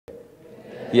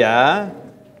Yeah.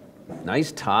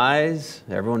 Nice ties.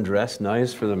 Everyone dressed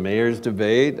nice for the mayor's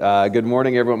debate. Good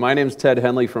morning, everyone. My name's Ted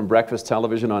Henley from Breakfast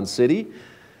Television on City.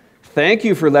 Thank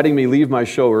you for letting me leave my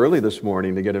show early this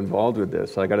morning to get involved with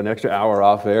this. I got an extra hour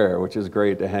off air, which is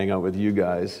great to hang out with you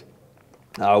guys.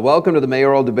 Welcome to the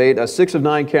mayoral debate. 6 of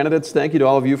 9 candidates. Thank you to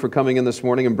all of you for coming in this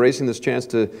morning, embracing this chance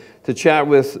to chat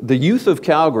with the youth of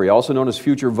Calgary, also known as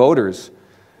future voters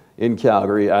in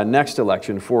Calgary. Next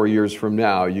election, 4 years from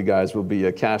now, you guys will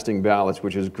be casting ballots,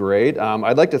 which is great.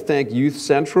 I'd like to thank Youth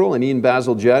Central and Ian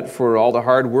Bazalgette for all the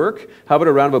hard work. How about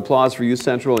a round of applause for Youth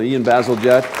Central and Ian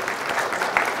Bazalgette?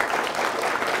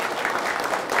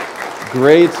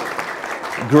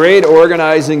 Great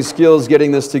organizing skills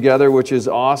getting this together, which is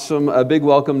awesome. A big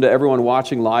welcome to everyone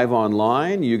watching live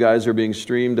online. You guys are being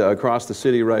streamed across the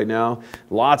city right now.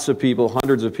 Lots of people,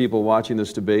 hundreds of people watching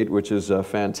this debate, which is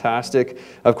fantastic.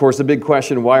 Of course, the big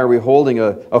question, why are we holding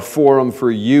a forum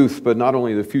for youth, but not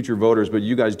only the future voters, but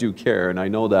you guys do care, and I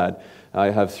know that.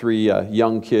 I have 3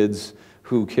 young kids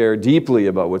who care deeply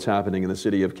about what's happening in the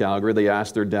city of Calgary. They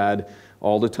ask their dad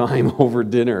all the time over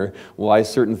dinner why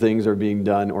certain things are being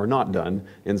done or not done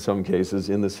in some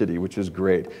cases in the city, which is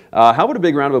great. How about a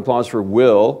big round of applause for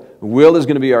Will? Will is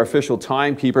going to be our official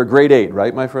timekeeper, grade 8,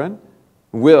 right, my friend?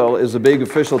 Will is the big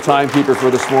official timekeeper for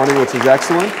this morning, which is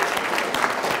excellent.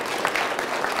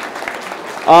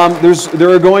 There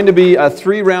are going to be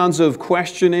 3 rounds of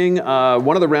questioning.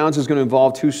 One of the rounds is going to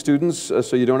involve 2 students,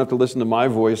 so you don't have to listen to my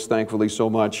voice, thankfully, so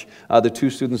much. The 2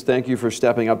 students, thank you for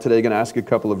stepping up today. Going to ask a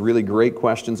couple of really great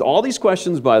questions. All these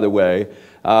questions, by the way,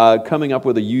 coming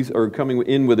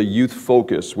in with a youth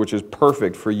focus, which is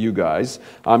perfect for you guys.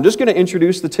 I'm just going to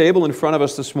introduce the table in front of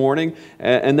us this morning,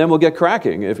 and then we'll get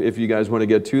cracking if you guys want to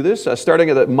get to this. Starting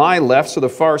at my left, so the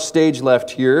far stage left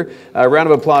here. A round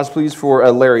of applause, please,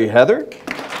 for Larry Heather.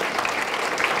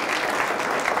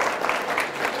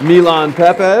 Milan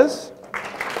Pepez,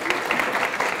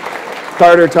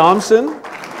 Carter Thompson,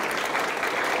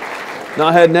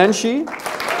 Nahed Nenshi,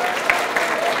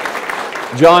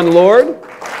 John Lord,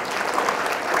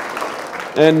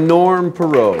 and Norm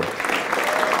Perot.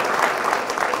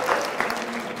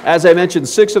 As I mentioned,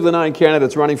 6 of the 9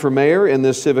 candidates running for mayor in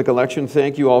this civic election.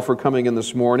 Thank you all for coming in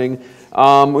this morning.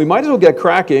 We might as well get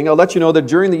cracking. I'll let you know that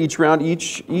during each round,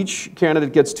 each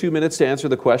candidate gets 2 minutes to answer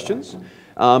the questions.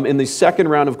 In the second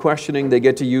round of questioning, they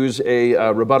get to use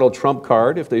a rebuttal trump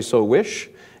card if they so wish.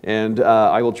 And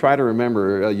I will try to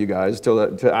remember, you guys,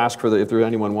 to ask for if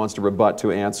anyone wants to rebut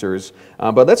to answers.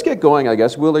 But let's get going, I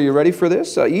guess. Will, are you ready for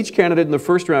this? Each candidate in the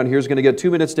first round here is going to get 2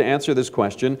 minutes to answer this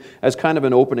question as kind of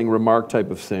an opening remark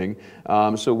type of thing.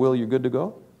 So, Will, you good to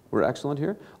go? We're excellent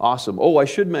here? Awesome. Oh, I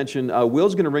should mention,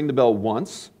 Will's going to ring the bell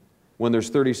once when there's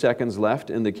 30 seconds left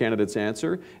in the candidate's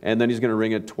answer, and then he's going to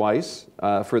ring it twice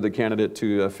for the candidate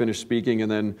to finish speaking,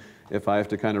 and then if I have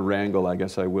to kind of wrangle, I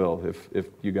guess I will, if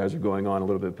you guys are going on a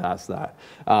little bit past that.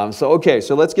 Okay,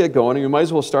 so let's get going. You might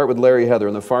as well start with Larry Heather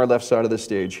on the far left side of the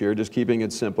stage here, just keeping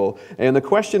it simple. And the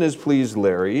question is, please,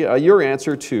 Larry, your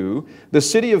answer to, the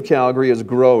city of Calgary is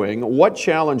growing. What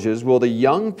challenges will the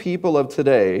young people of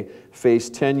today face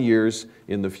 10 years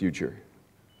in the future?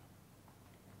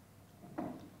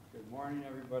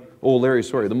 Oh, Larry,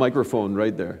 sorry, the microphone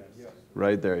right there.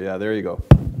 Right there, yeah, there you go.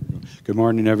 Good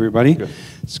morning, everybody. Good.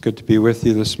 It's good to be with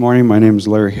you this morning. My name is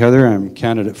Larry Heather. I'm a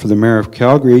candidate for the mayor of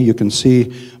Calgary. You can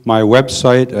see my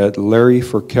website at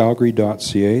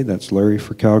larryforcalgary.ca. That's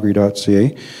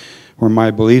larryforcalgary.ca, where my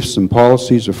beliefs and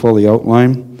policies are fully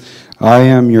outlined. I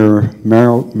am your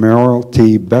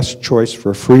mayoralty best choice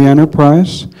for free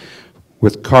enterprise,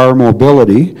 with car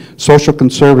mobility, social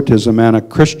conservatism, and a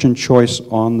Christian choice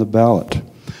on the ballot.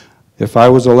 If I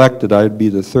was elected, I'd be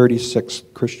the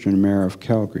 36th Christian mayor of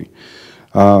Calgary.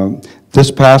 This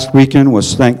past weekend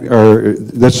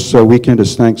this weekend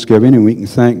is Thanksgiving, and we can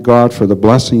thank God for the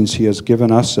blessings He has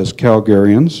given us as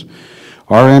Calgarians.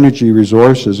 Our energy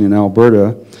resources in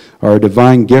Alberta are a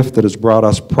divine gift that has brought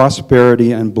us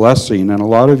prosperity and blessing, and a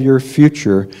lot of your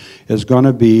future is going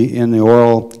to be in the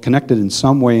oil, connected in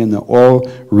some way in the oil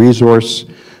resource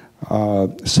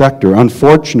sector.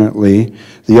 Unfortunately,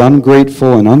 the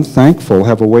ungrateful and unthankful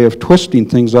have a way of twisting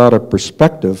things out of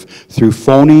perspective through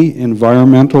phony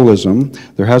environmentalism.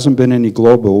 There hasn't been any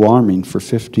global warming for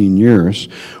 15 years.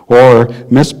 Or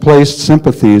misplaced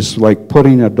sympathies like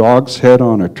putting a dog's head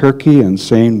on a turkey and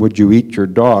saying, "Would you eat your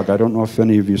dog?" I don't know if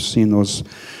any of you have seen those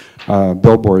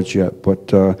billboards yet, but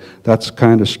that's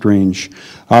kind of strange.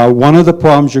 One of the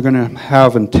problems you're going to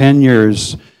have in 10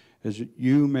 years is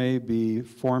you may be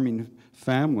forming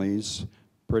families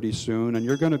pretty soon, and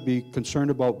you're going to be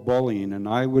concerned about bullying. And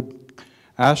I would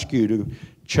ask you to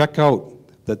check out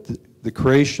that the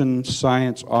creation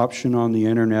science option on the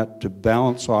internet to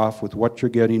balance off with what you're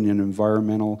getting in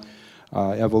environmental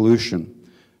evolution,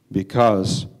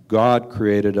 because God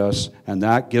created us, and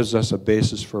that gives us a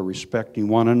basis for respecting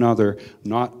one another,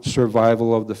 not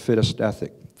survival of the fittest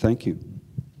ethic. Thank you.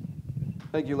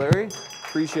 Thank you, Larry.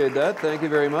 Appreciate that. Thank you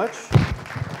very much.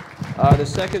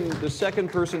 The second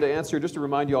person to answer, just to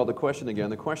remind you all the question again,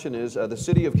 the question is, the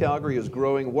city of Calgary is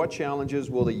growing. What challenges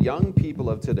will the young people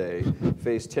of today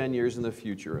face 10 years in the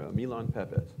future? Milan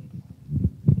Pepes.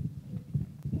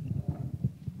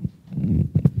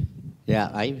 Yeah,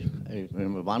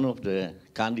 I'm one of the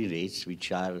candidates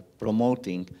which are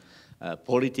promoting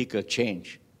political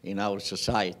change in our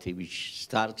society, which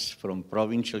starts from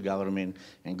provincial government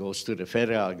and goes to the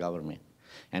federal government.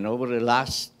 And over the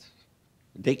last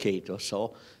decade or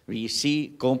so, we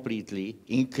see completely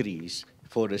increase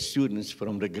for the students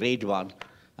from the grade 1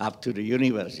 up to the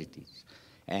universities.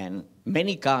 And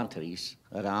many countries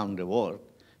around the world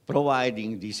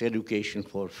providing this education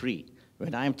for free.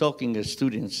 When I'm talking to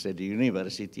students at the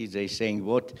universities, they're saying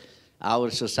what our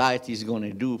society is going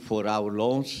to do for our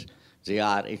loans. They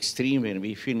are extreme when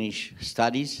we finish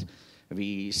studies.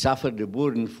 We suffer the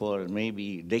burden for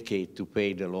maybe a decade to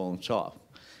pay the loans off.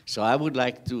 So I would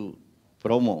like to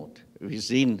promote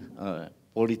within a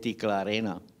political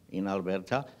arena in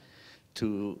Alberta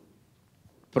to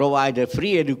provide a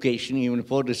free education even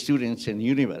for the students in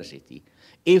university.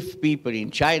 If people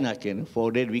in China can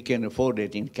afford it, we can afford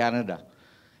it in Canada.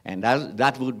 And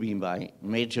that would be my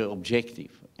major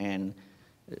objective. And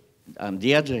on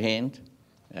the other hand,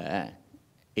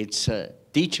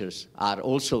 teachers are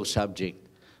also subject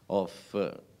of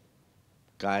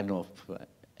kind of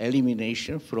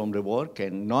elimination from the work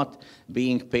and not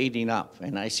being paid enough.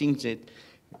 And I think that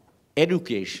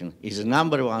education is the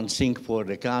 #1 thing for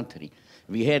the country.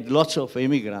 We had lots of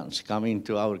immigrants coming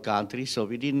to our country, so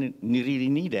we didn't really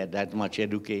need that much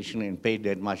education and pay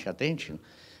that much attention.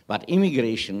 But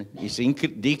immigration is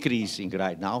decreasing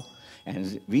right now,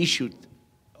 and we should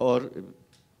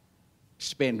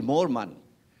spend more money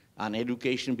on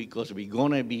education because we're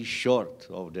going to be short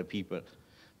of the people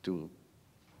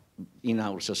in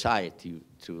our society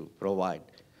to provide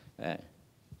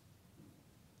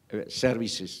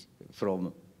services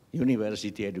from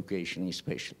university education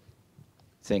especially.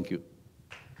 Thank you.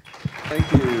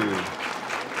 Thank you.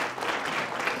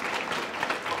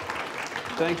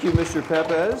 Thank you, Mr.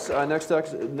 Pepes.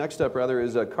 Next up,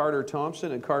 is Carter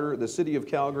Thompson. And Carter, the city of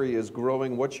Calgary is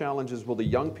growing. What challenges will the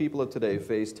young people of today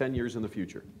face 10 years in the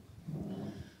future?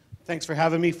 Thanks for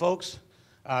having me, folks.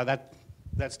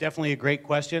 That's definitely a great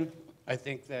question. I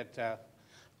think that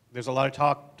there's a lot of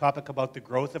topic about the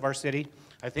growth of our city.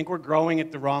 I think we're growing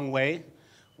it the wrong way.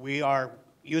 We are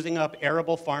using up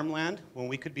arable farmland when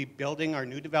we could be building our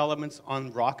new developments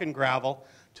on rock and gravel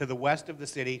to the west of the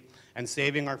city and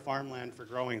saving our farmland for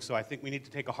growing. So I think we need to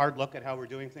take a hard look at how we're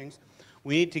doing things.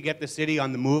 We need to get the city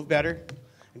on the move better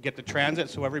and get the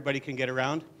transit so everybody can get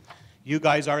around. You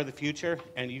guys are the future,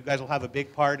 and you guys will have a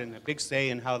big part and a big say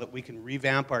in how that we can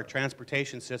revamp our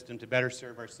transportation system to better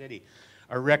serve our city.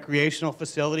 Our recreational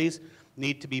facilities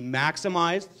need to be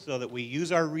maximized so that we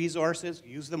use our resources,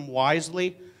 use them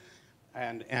wisely,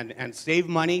 and save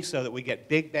money so that we get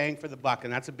big bang for the buck,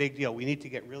 and that's a big deal. We need to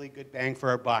get really good bang for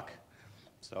our buck.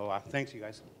 So thanks, you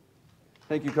guys.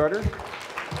 Thank you, Carter.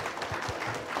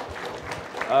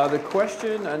 The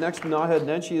question, next, Naheed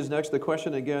Nenshi is next. The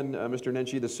question again, Mr.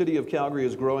 Nenshi, the city of Calgary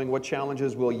is growing. What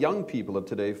challenges will young people of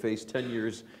today face 10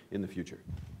 years in the future?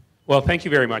 Well, thank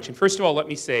you very much. And first of all, let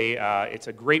me say it's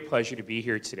a great pleasure to be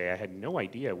here today. I had no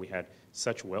idea we had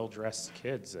such well-dressed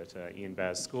kids at Ian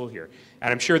Baz School here.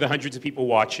 And I'm sure the hundreds of people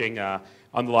watching on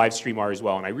the live stream are as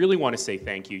well. And I really want to say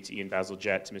thank you to Ian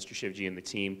Bazalgette, to Mr. Shivji and the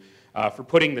team for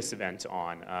putting this event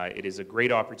on. It is a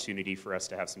great opportunity for us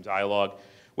to have some dialogue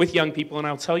with young people. And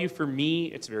I'll tell you, for me,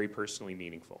 it's very personally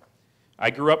meaningful.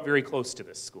 I grew up very close to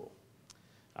this school.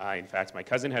 In fact, my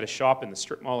cousin had a shop in the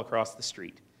strip mall across the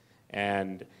street.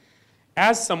 And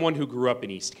as someone who grew up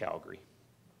in East Calgary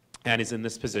and is in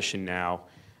this position now,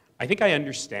 I think I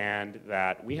understand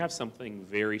that we have something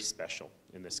very special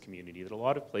in this community that a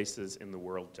lot of places in the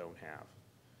world don't have.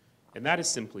 And that is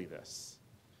simply this,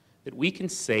 that we can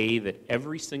say that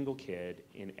every single kid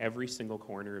in every single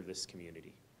corner of this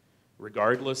community,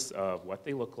 regardless of what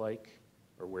they look like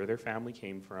or where their family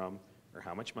came from or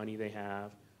how much money they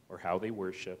have or how they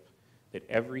worship, that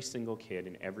every single kid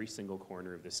in every single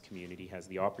corner of this community has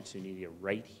the opportunity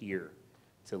right here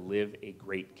to live a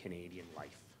great Canadian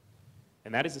life.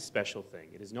 And that is a special thing.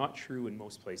 It is not true in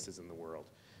most places in the world.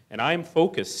 And I'm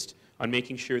focused on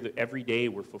making sure that every day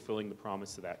we're fulfilling the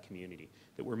promise of that community,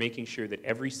 that we're making sure that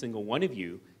every single one of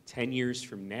you, 10 years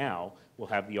from now, will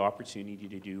have the opportunity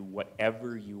to do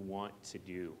whatever you want to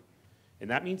do. And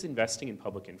that means investing in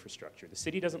public infrastructure. The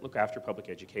city doesn't look after public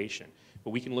education, but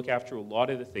we can look after a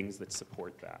lot of the things that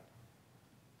support that.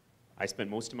 I spend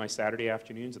most of my Saturday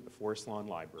afternoons at the Forest Lawn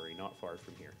Library, not far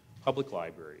from here. Public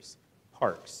libraries,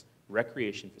 parks,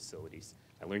 recreation facilities.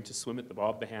 I learned to swim at the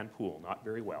Bob Behan pool, not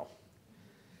very well.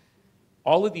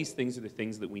 All of these things are the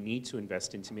things that we need to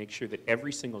invest in to make sure that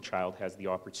every single child has the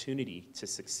opportunity to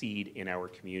succeed in our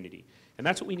community. And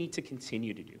that's what we need to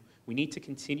continue to do. We need to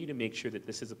continue to make sure that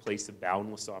this is a place of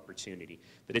boundless opportunity,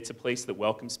 that it's a place that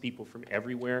welcomes people from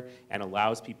everywhere and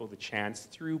allows people the chance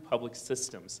through public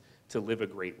systems to live a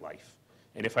great life.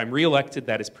 And if I'm reelected,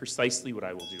 that is precisely what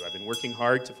I will do. I've been working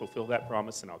hard to fulfill that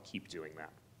promise, and I'll keep doing that.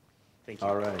 Thank you.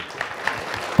 All right.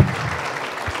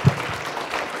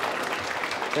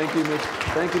 Thank you,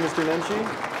 Mr.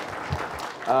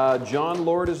 Nenshi. John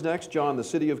Lord is next. John, the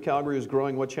city of Calgary is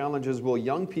growing. What challenges will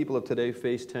young people of today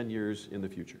face 10 years in the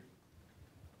future?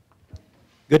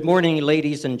 Good morning,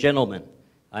 ladies and gentlemen.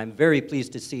 I'm very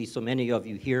pleased to see so many of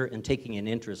you here and taking an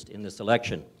interest in this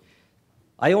election.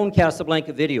 I own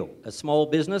Casablanca Video, a small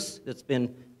business that's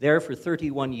been there for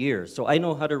 31 years. So I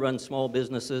know how to run small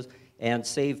businesses and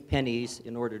save pennies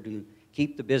in order to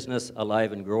keep the business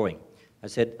alive and growing. I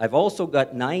said, I've also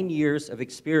got 9 years of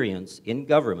experience in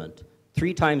government,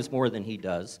 3 times more than he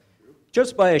does.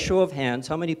 Just by a show of hands,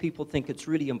 how many people think it's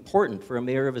really important for a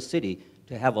mayor of a city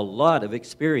to have a lot of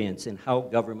experience in how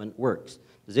government works?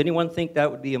 Does anyone think that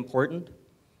would be important?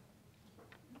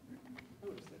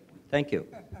 Thank you.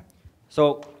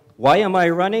 So why am I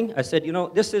running? I said, you know,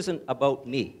 this isn't about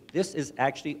me. This is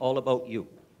actually all about you.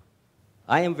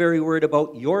 I am very worried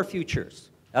about your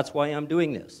futures. That's why I'm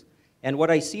doing this. And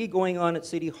what I see going on at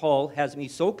City Hall has me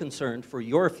so concerned for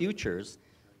your futures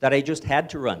that I just had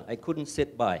to run. I couldn't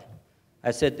sit by.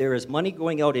 I said, there is money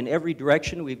going out in every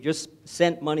direction. We've just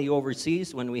sent money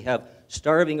overseas when we have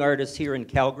starving artists here in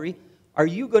Calgary. Are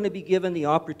you going to be given the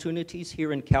opportunities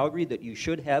here in Calgary that you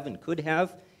should have and could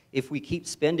have if we keep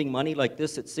spending money like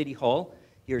this at City Hall?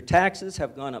 Your taxes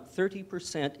have gone up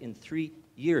 30% in 3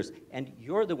 years, and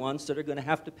you're the ones that are going to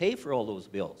have to pay for all those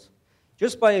bills.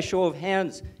 Just by a show of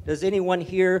hands, does anyone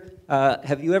here,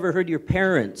 have you ever heard your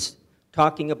parents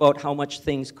talking about how much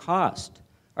things cost?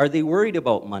 Are they worried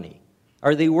about money?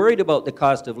 Are they worried about the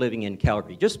cost of living in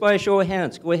Calgary? Just by a show of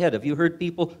hands, go ahead. Have you heard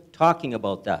people talking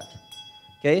about that?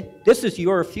 Okay? This is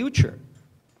your future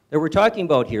that we're talking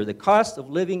about here. The cost of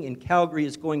living in Calgary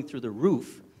is going through the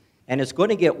roof, and it's going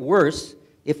to get worse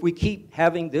if we keep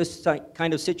having this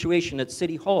kind of situation at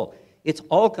City Hall. It's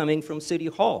all coming from City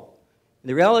Hall.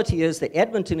 The reality is that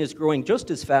Edmonton is growing just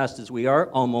as fast as we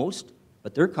are, almost,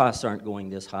 but their costs aren't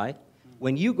going this high.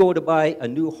 When you go to buy a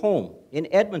new home in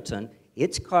Edmonton,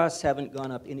 its costs haven't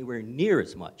gone up anywhere near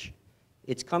as much.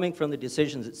 It's coming from the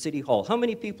decisions at City Hall. How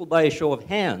many people, by a show of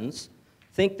hands,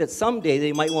 think that someday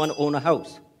they might want to own a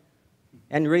house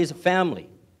and raise a family?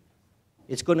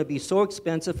 It's going to be so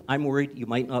expensive, I'm worried you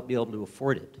might not be able to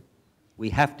afford it.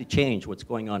 We have to change what's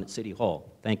going on at City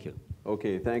Hall. Thank you.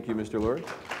 Okay, thank you, Mr. Lord.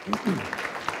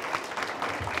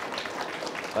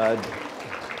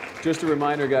 Just a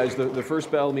reminder, guys, the first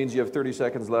bell means you have 30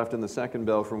 seconds left, and the second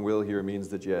bell from Will here means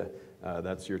that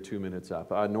that's your 2 minutes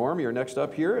up. Norm, you're next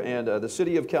up here, and the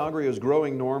city of Calgary is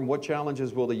growing. Norm, what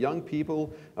challenges will the young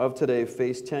people of today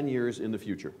face 10 years in the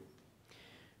future?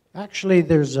 Actually,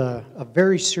 there's a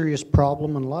very serious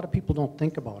problem, and a lot of people don't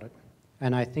think about it,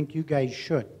 and I think you guys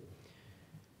should.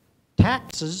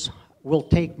 Taxes will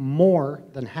take more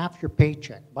than half your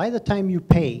paycheck. By the time you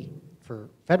pay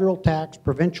for federal tax,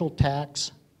 provincial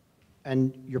tax,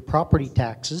 and your property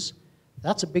taxes,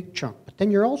 that's a big chunk. But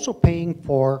then you're also paying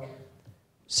for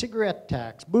cigarette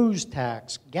tax, booze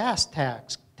tax, gas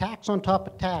tax, tax on top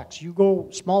of tax.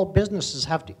 Small businesses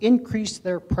have to increase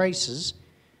their prices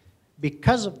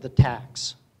because of the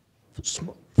tax.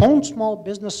 Phone small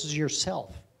businesses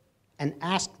yourself and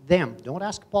ask them, don't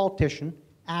ask a politician,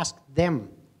 ask them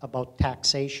about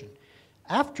taxation.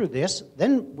 After this,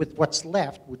 then with what's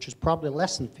left, which is probably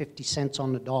less than 50 cents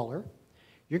on the dollar,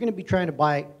 you're going to be trying to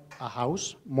buy a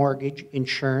house, mortgage,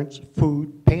 insurance,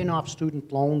 food, paying off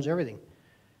student loans, everything.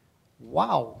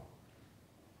 Wow.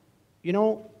 You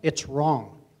know, it's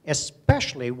wrong,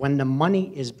 especially when the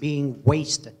money is being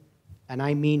wasted, and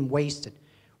I mean wasted.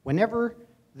 Whenever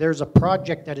there's a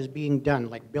project that is being done,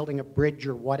 like building a bridge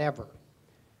or whatever,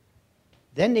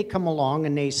 then they come along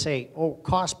and they say, oh,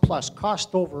 cost plus,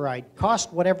 cost override,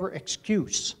 cost whatever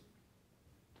excuse.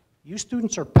 You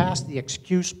students are past the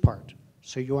excuse part,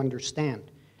 so you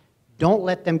understand. Don't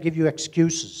let them give you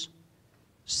excuses.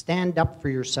 Stand up for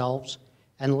yourselves,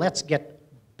 and let's get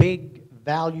big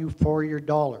value for your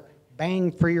dollar,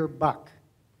 bang for your buck.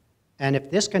 And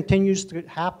if this continues to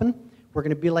happen, we're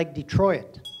going to be like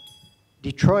Detroit.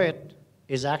 Detroit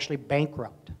is actually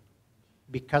bankrupt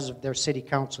because of their city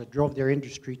council. It drove their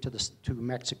industry to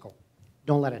Mexico.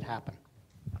 Don't let it happen.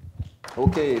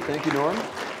 Okay, thank you, Norm.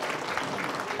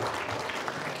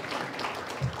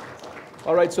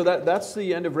 All right, so that's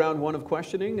the end of round one of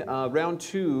questioning. Round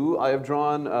two, I have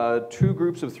drawn two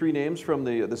groups of three names from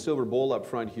the silver bowl up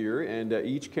front here, and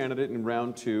each candidate in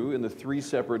round two in the three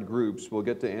separate groups will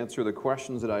get to answer the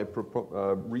questions that I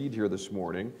read here this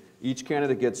morning. Each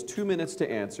candidate gets 2 minutes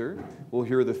to answer. We'll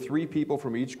hear the three people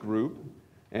from each group,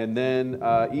 and then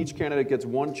each candidate gets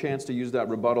one chance to use that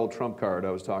rebuttal trump card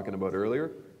I was talking about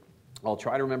earlier. I'll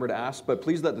try to remember to ask, but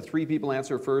please let the three people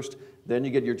answer first, then you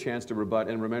get your chance to rebut,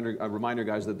 and reminder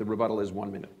guys that the rebuttal is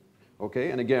 1 minute. Okay,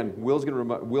 and again, Will's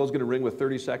gonna ring with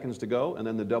 30 seconds to go, and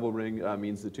then the double ring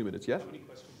means the 2 minutes, yes? How many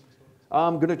questions?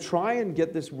 I'm gonna try and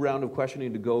get this round of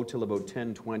questioning to go till about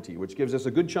 10:20, which gives us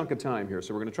a good chunk of time here,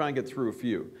 so we're gonna try and get through a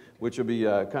few, which will be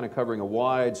kind of covering a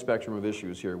wide spectrum of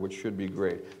issues here, which should be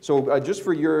great. So just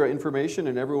for your information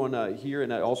and everyone here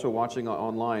and also watching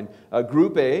online,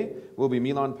 Group A will be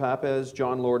Milan Papez,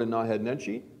 John Lord, and Nahed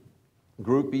Nenshi.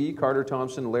 Group B, Carter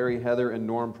Thompson, Larry Heather, and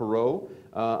Norm Perot.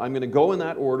 I'm going to go in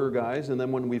that order, guys, and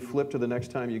then when we flip to the next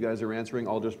time you guys are answering,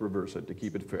 I'll just reverse it to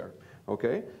keep it fair.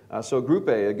 Okay? So Group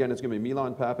A, again, it's going to be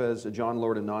Milan Papez, John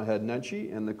Lord, and Nahed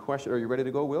Nenshi. And the question, are you ready to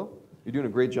go, Will? You're doing a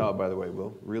great job, by the way,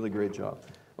 Will. Really great job.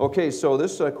 Okay, so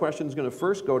this question is going to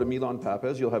first go to Milan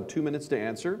Papez. You'll have 2 minutes to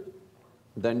answer.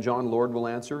 Then John Lord will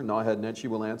answer, Nahed Nenshi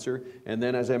will answer, and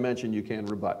then, as I mentioned, you can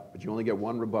rebut. But you only get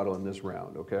one rebuttal in this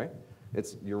round, okay?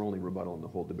 It's your only rebuttal in the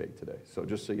whole debate today, so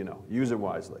just so you know, use it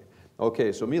wisely.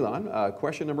 Okay, so Milan,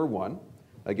 question number one.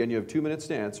 Again, you have 2 minutes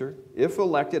to answer. If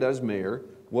elected as mayor,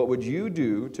 what would you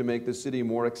do to make the city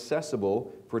more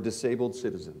accessible for disabled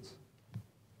citizens?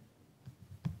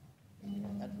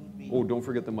 Oh, don't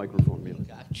forget the microphone, Milan.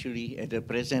 Actually, at the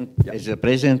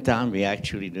present time, we're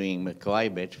actually doing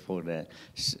quite a bit for the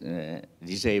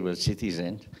disabled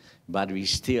citizens, but we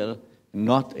still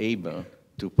not able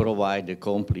to provide the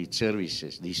complete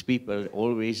services. These people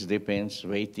always depends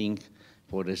waiting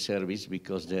for the service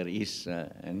because there is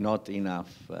not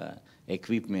enough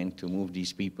equipment to move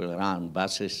these people around,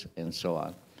 buses and so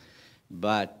on.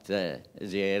 But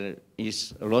there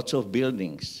is lots of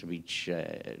buildings which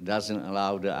doesn't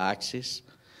allow the access.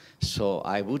 So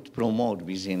I would promote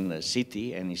within the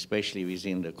city and especially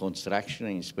within the construction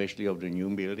and especially of the new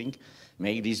building,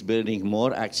 make this building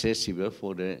more accessible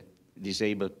for the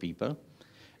disabled people.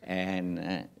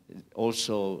 And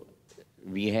also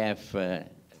we have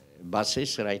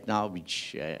buses right now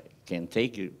which can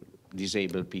take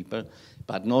disabled people,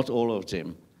 but not all of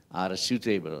them are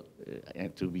suitable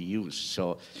to be used.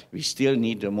 So we still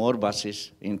need more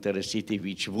buses into the city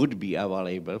which would be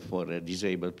available for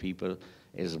disabled people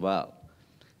as well.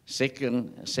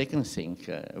 Second thing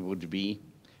would be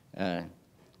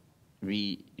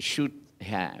we should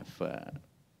have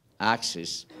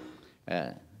access,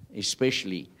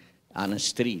 especially on the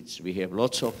streets. We have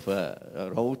lots of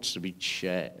roads which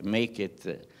make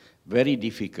it very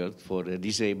difficult for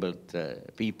disabled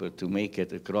people to make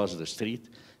it across the street,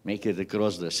 make it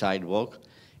across the sidewalk.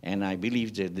 And I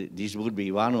believe that this would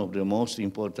be one of the most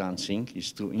important things,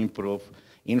 is to improve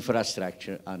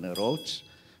infrastructure on the roads,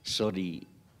 so the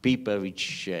people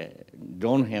which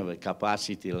don't have a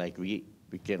capacity like we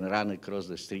can run across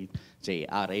the street, they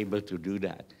are able to do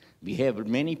that. We have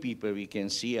many people we can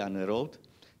see on the road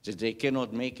that they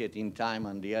cannot make it in time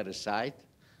on the other side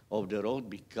of the road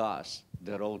because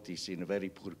the road is in a very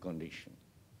poor condition.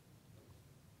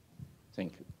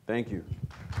 Thank you. Thank you.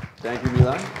 Thank you,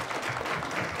 Milan.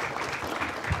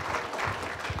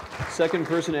 Second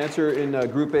person to answer in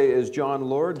Group A is John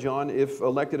Lord. John, if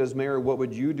elected as mayor, what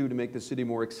would you do to make the city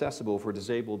more accessible for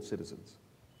disabled citizens?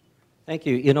 Thank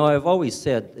you. You know, I've always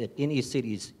said that any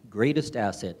city's greatest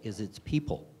asset is its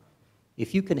people.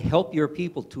 If you can help your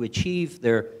people to achieve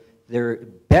their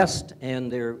best and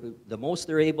the most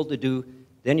they're able to do,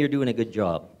 then you're doing a good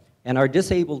job. And our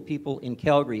disabled people in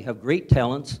Calgary have great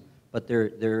talents, but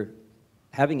they're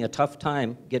having a tough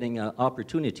time getting an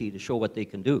opportunity to show what they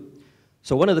can do.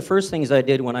 So one of the first things I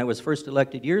did when I was first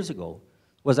elected years ago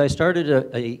was I started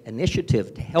an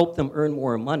initiative to help them earn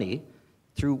more money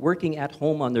through working at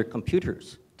home on their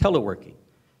computers, teleworking.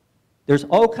 There's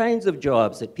all kinds of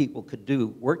jobs that people could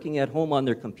do working at home on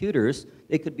their computers.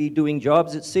 They could be doing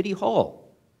jobs at City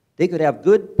Hall. They could have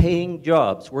good paying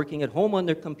jobs working at home on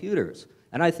their computers.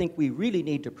 And I think we really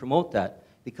need to promote that.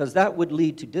 because that would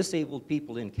lead to disabled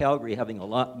people in Calgary having a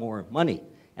lot more money,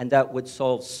 and that would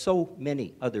solve so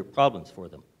many other problems for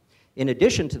them. In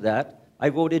addition to that, I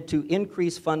voted to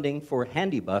increase funding for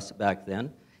Handybus back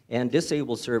then and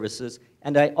disabled services,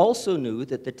 and I also knew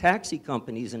that the taxi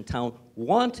companies in town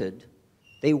wanted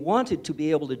to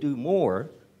be able to do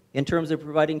more in terms of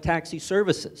providing taxi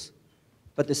services,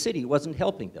 but the city wasn't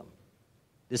helping them.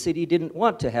 The city didn't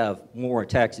want to have more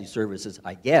taxi services,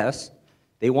 I guess.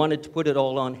 They wanted to put it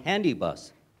all on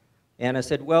Handybus. And I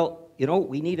said, well, you know,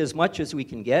 we need as much as we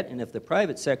can get, and if the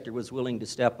private sector was willing to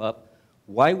step up,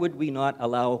 why would we not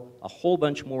allow a whole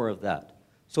bunch more of that?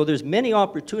 So there's many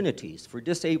opportunities for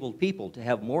disabled people to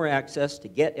have more access to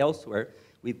get elsewhere.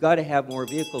 We've got to have more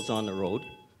vehicles on the road.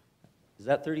 Is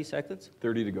that 30 seconds?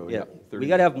 30 to go, yeah. 30. We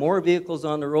got to have more vehicles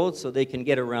on the road so they can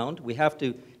get around. We have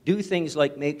to do things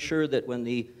like make sure that when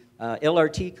the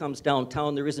LRT comes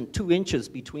downtown, there isn't 2 inches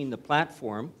between the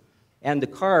platform and the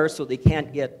car so they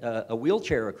can't get a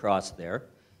wheelchair across there.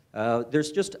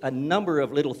 There's just a number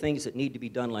of little things that need to be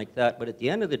done like that, but at the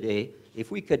end of the day, if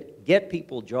we could get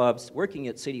people jobs working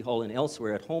at City Hall and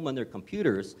elsewhere at home on their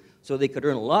computers so they could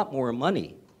earn a lot more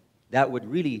money, that would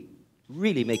really,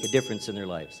 really make a difference in their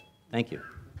lives. Thank you.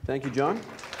 Thank you, John.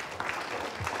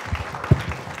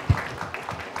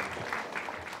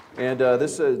 And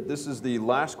this is the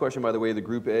last question, by the way, the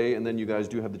Group A, and then you guys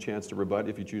do have the chance to rebut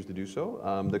if you choose to do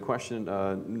so. The question,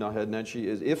 Naheed Nenshi,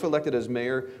 is if elected as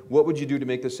mayor, what would you do to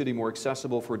make the city more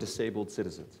accessible for disabled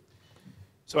citizens?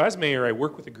 So as mayor, I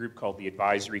work with a group called the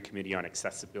Advisory Committee on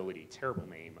Accessibility, terrible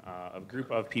name, a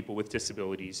group of people with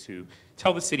disabilities who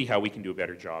tell the city how we can do a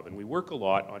better job. And we work a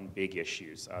lot on big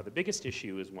issues. The biggest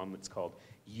issue is one that's called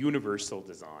universal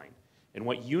design. And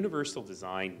what universal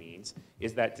design means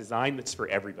is that design that's for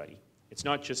everybody. It's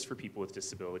not just for people with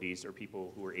disabilities or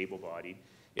people who are able-bodied.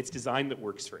 It's design that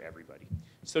works for everybody.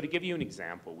 So to give you an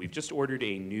example, we've just ordered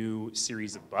a new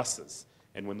series of buses.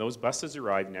 And when those buses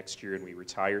arrive next year and we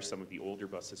retire some of the older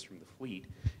buses from the fleet,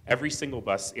 every single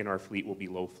bus in our fleet will be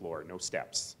low floor, no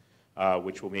steps,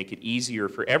 which will make it easier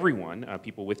for everyone,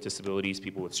 people with disabilities,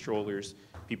 people with strollers,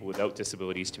 people without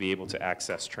disabilities, to be able to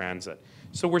access transit.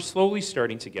 So we're slowly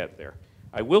starting to get there.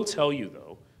 I will tell you,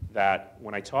 though, that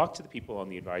when I talk to the people on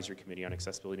the Advisory Committee on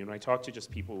Accessibility, and when I talk to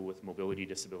just people with mobility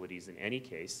disabilities in any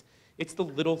case, it's the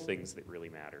little things that really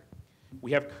matter.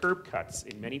 We have curb cuts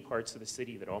in many parts of the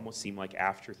city that almost seem like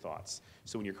afterthoughts.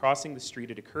 So when you're crossing the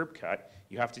street at a curb cut,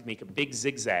 you have to make a big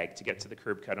zigzag to get to the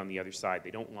curb cut on the other side.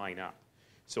 They don't line up.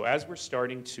 So as we're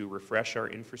starting to refresh our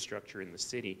infrastructure in the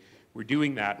city, we're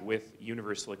doing that with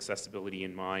universal accessibility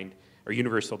in mind, or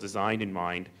universal design in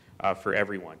mind for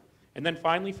everyone. And then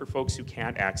finally, for folks who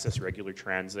can't access regular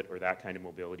transit or that kind of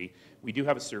mobility, we do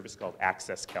have a service called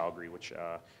Access Calgary, which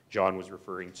John was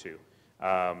referring to.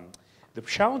 The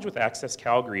challenge with Access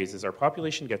Calgary is as our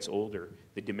population gets older,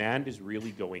 the demand is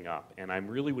really going up. And I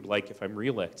really would like, if I'm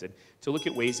re-elected, to look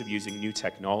at ways of using new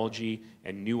technology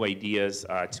and new ideas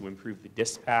to improve the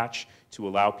dispatch, to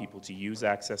allow people to use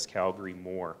Access Calgary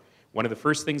more. One of the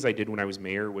first things I did when I was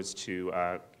mayor was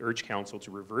to urge council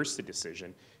to reverse the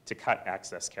decision to cut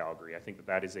Access Calgary. I think that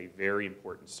that is a very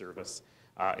important service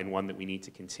and one that we need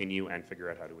to continue and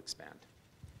figure out how to expand.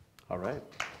 All right.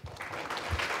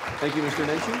 Thank you, Mr.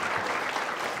 Nenshi.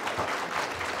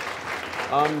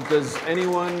 Does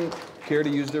anyone care to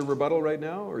use their rebuttal right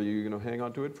now, or are you going to hang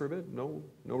on to it for a bit? No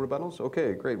rebuttals?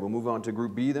 Okay, great. We'll move on to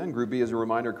Group B then. Group B, as a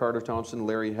reminder, Carter Thompson,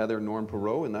 Larry Heather, Norm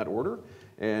Perot, in that order.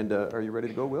 And are you ready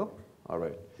to go, Will? All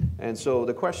right. And so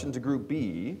the question to Group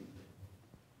B,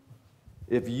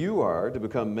 if you are to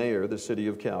become mayor of the city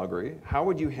of Calgary, how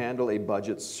would you handle a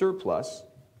budget surplus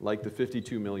like the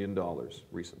 $52 million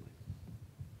recently?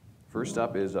 First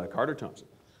up is Carter Thompson.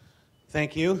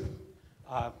 Thank you.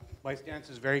 My stance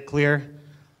is very clear.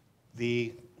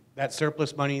 That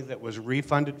surplus money that was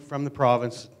refunded from the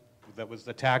province, that was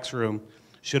the tax room,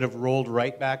 should have rolled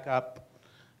right back up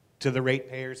to the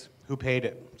ratepayers who paid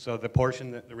it. So the portion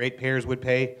that the ratepayers would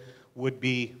pay would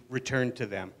be returned to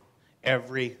them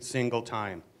every single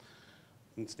time,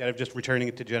 instead of just returning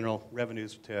it to general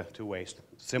revenues to waste.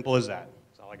 Simple as that.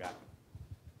 That's all I got.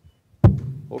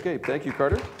 Okay, thank you,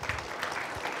 Carter.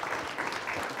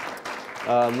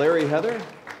 Larry Heather.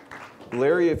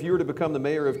 Larry, if you were to become the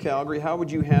mayor of Calgary, how would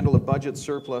you handle a budget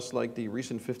surplus like the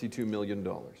recent $52 million?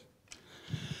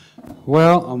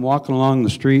 Well, I'm walking along the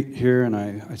street here and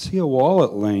I see a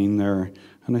wallet laying there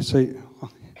and I say, oh,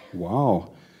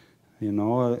 wow, you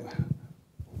know,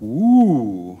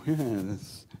 ooh, yeah,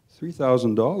 that's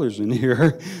 $3,000 in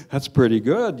here. That's pretty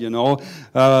good, you know.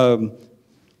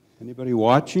 Anybody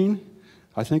watching?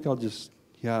 I think I'll just,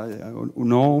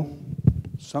 no,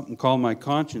 something called my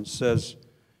conscience says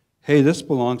hey, this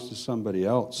belongs to somebody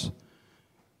else.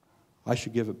 I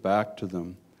should give it back to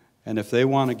them. And if they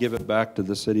want to give it back to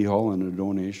the City Hall in a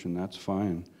donation, that's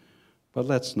fine. But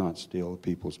let's not steal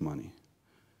people's money.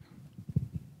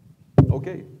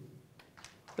 Okay.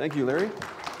 Thank you, Larry.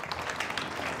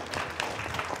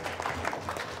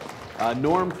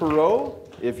 Norm Perot,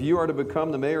 if you are to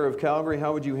become the mayor of Calgary,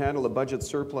 how would you handle a budget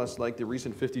surplus like the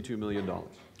recent $52 million?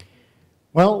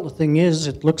 Well, the thing is,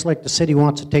 it looks like the city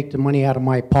wants to take the money out of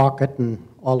my pocket and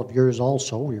all of yours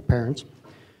also, your parents.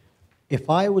 If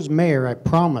I was mayor, I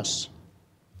promise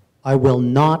I will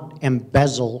not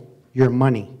embezzle your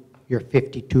money, your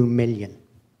 $52 million.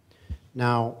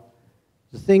 Now,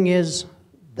 the thing is,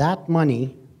 that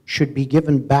money should be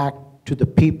given back to the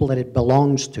people that it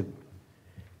belongs to.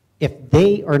 If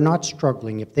they are not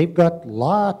struggling, if they've got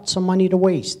lots of money to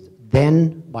waste,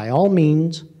 then by all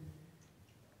means,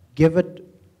 give it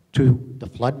to the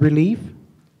flood relief,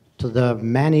 to the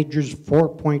manager's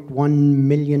 4.1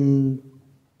 million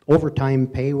overtime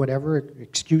pay, whatever,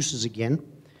 excuses again.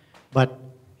 But,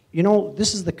 you know,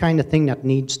 this is the kind of thing that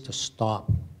needs to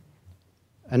stop.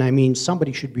 And I mean,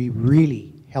 somebody should be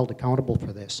really held accountable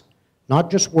for this.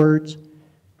 Not just words.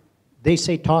 They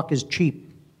say talk is cheap.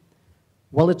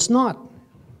 Well, it's not.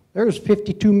 There's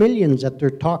 52 millions that they're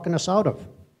talking us out of.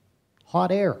 Hot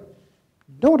air.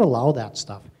 Don't allow that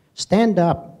stuff. Stand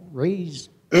up, raise.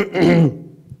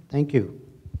 Thank you.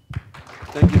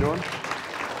 Thank you, Norm.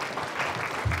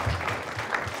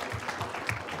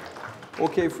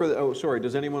 Okay, oh, sorry,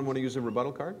 does anyone want to use a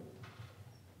rebuttal card?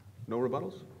 No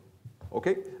rebuttals?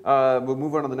 Okay, we'll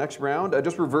move on to the next round.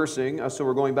 Just reversing, so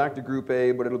we're going back to Group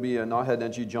A, but it'll be Naheed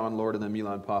Nenshi, John Lord, and then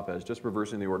Milan Papez. Just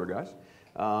reversing the order, guys.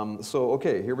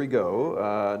 Okay, here we go.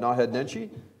 Naheed Nenshi,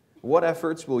 what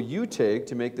efforts will you take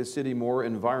to make the city more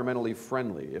environmentally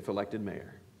friendly if elected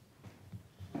mayor?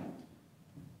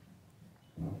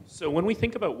 So when we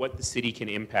think about what the city can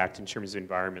impact in terms of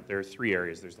environment, there are three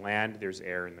areas. There's land, there's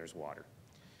air, and there's water.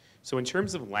 So in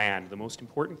terms of land, the most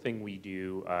important thing we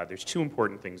do, there's two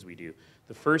important things we do.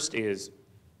 The first is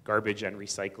garbage and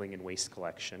recycling and waste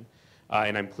collection.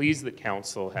 And I'm pleased that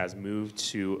Council has moved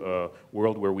to a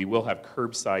world where we will have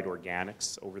curbside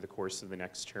organics over the course of the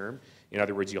next term. In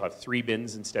other words, you'll have 3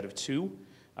 bins instead of 2,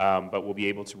 but we'll be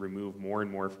able to remove more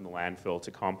and more from the landfill to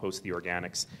compost the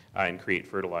organics and create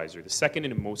fertilizer. The second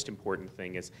and most important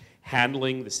thing is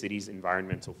handling the city's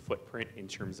environmental footprint in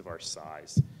terms of our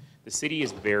size. The city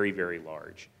is very, very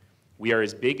large. We are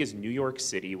as big as New York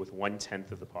City with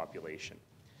 1/10 of the population.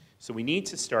 So we need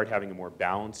to start having a more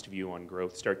balanced view on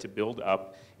growth, start to build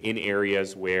up in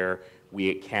areas where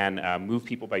we can move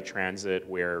people by transit,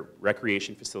 where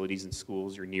recreation facilities and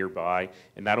schools are nearby,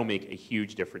 and that'll make a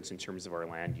huge difference in terms of our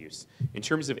land use. In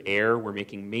terms of air, we're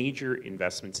making major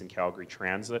investments in Calgary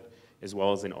Transit, as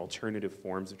well as in alternative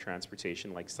forms of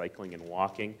transportation like cycling and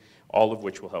walking, all of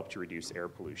which will help to reduce air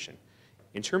pollution.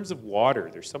 In terms of water,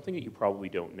 there's something that you probably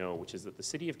don't know, which is that the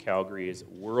City of Calgary is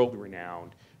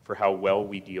world-renowned for how well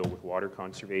we deal with water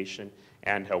conservation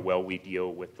and how well we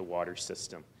deal with the water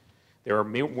system. There are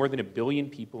more than 1 billion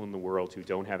people in the world who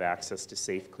don't have access to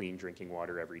safe, clean drinking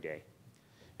water every day.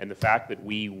 And the fact that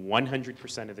we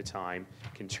 100% of the time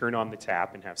can turn on the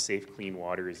tap and have safe, clean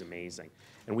water is amazing.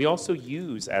 And we also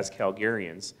use, as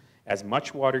Calgarians, as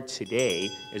much water today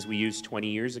as we used 20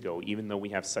 years ago, even though we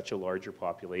have such a larger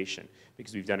population,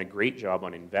 because we've done a great job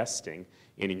on investing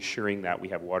in ensuring that we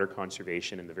have water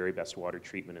conservation and the very best water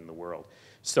treatment in the world.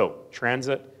 So,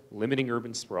 transit, limiting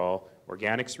urban sprawl,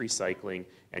 organics recycling,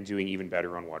 and doing even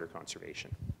better on water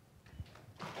conservation.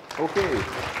 Okay.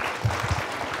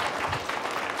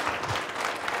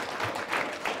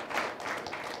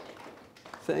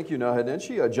 Thank you, Naheed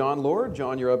Nenshi. John Lord,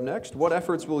 John, you're up next. What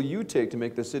efforts will you take to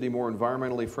make the city more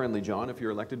environmentally friendly, John, if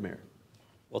you're elected mayor?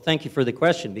 Well, thank you for the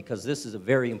question, because this is a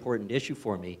very important issue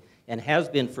for me and has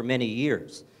been for many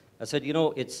years. I said, you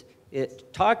know,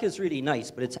 talk is really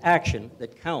nice, but it's action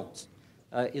that counts.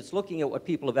 It's looking at what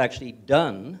people have actually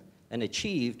done and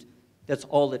achieved. That's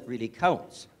all that really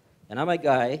counts. And I'm a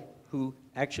guy who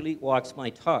actually walks my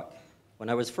talk. When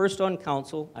I was first on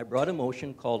council, I brought a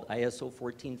motion called ISO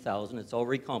 14000. It's all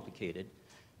very complicated.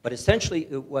 But essentially,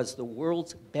 it was the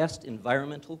world's best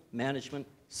environmental management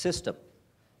system.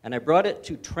 And I brought it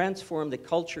to transform the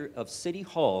culture of City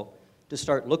Hall to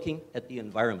start looking at the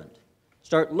environment.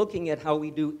 Start looking at how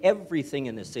we do everything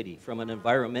in the city from an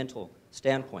environmental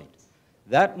standpoint.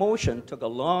 That motion took a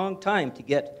long time to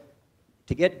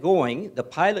get going. The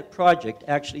pilot project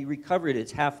actually recovered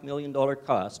its $500,000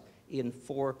 cost in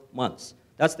 4 months.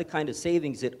 That's the kind of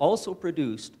savings it also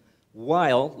produced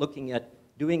while looking at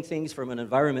doing things from an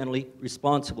environmentally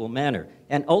responsible manner.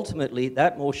 And ultimately,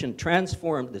 that motion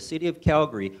transformed the city of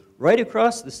Calgary right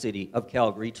across the city of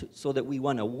Calgary so that we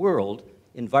won a World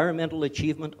Environmental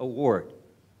Achievement Award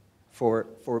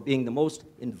for being the most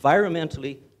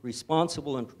environmentally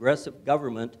responsible and progressive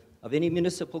government of any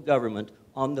municipal government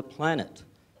on the planet.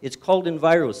 It's called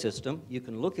EnviroSystem. You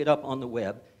can look it up on the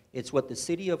web. It's what the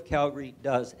city of Calgary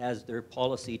does as their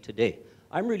policy today.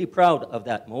 I'm really proud of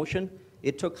that motion.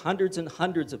 It took hundreds and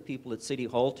hundreds of people at City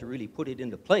Hall to really put it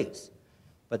into place.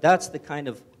 But that's the kind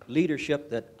of leadership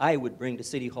that I would bring to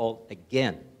City Hall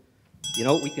again. You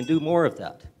know, we can do more of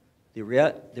that. The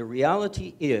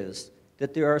reality is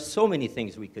that there are so many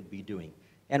things we could be doing.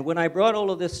 And when I brought all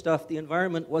of this stuff, the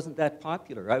environment wasn't that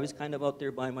popular. I was kind of out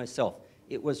there by myself.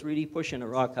 It was really pushing a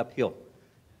rock uphill.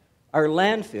 Our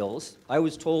landfills, I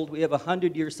was told we have a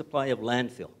 100-year supply of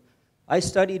landfill. I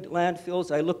studied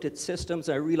landfills, I looked at systems,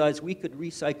 I realized we could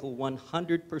recycle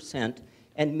 100%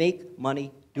 and make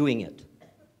money doing it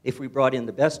if we brought in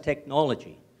the best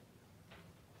technology.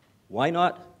 Why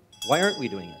not? Why aren't we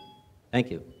doing it?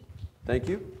 Thank you. Thank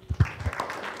you.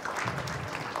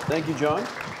 Thank you, John.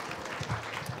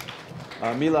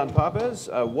 Milan Papez,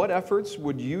 what efforts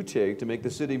would you take to make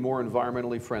the city more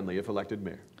environmentally friendly if elected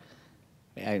mayor?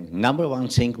 Number one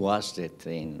thing was that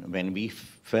when we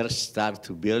first started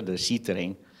to build the sea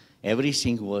train,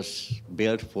 everything was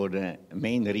built for the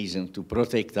main reason to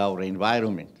protect our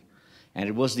environment. And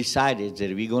it was decided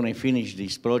that we're going to finish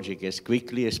this project as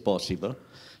quickly as possible,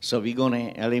 so we're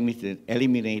going to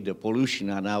eliminate the pollution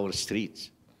on our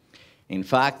streets. In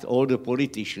fact, all the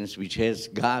politicians which has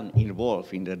gone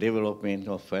involved in the development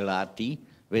of LRT,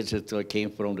 whether it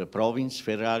came from the province,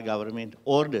 federal government,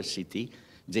 or the city,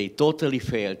 they totally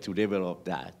failed to develop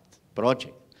that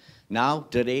project. Now,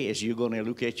 today, as you're going to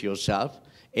look at yourself,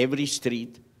 every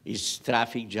street is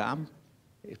traffic jam,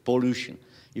 pollution.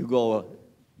 You go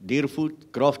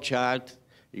Deerfoot, Croftchild,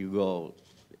 you go,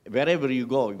 wherever you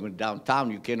go, even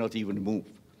downtown, you cannot even move.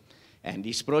 And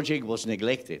this project was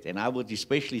neglected. And I would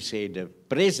especially say the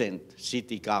present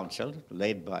city council,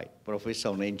 led by Professor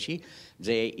Nenci,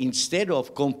 they, instead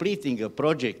of completing a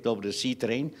project of the sea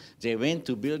train, they went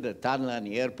to build a tunnel and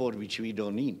airport, which we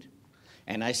don't need.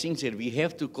 And I think that we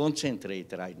have to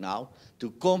concentrate right now to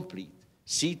complete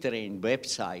sea train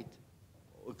website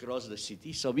across the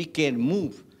city so we can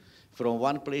move from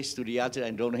one place to the other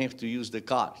and don't have to use the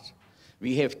cars.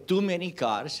 We have too many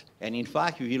cars, and in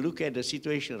fact, if you look at the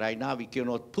situation right now, we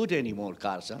cannot put any more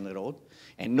cars on the road,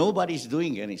 and nobody's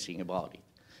doing anything about it.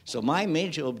 So my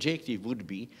major objective would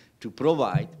be to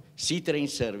provide sea train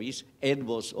service as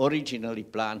was originally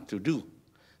planned to do,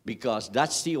 because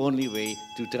that's the only way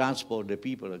to transport the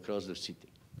people across the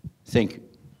city. Thank you.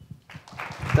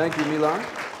 Thank you, Milan.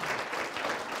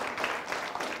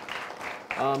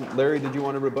 Larry, did you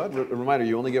want to rebut? A reminder,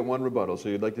 you only get one rebuttal, so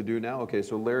you'd like to do now? Okay,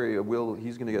 so Larry,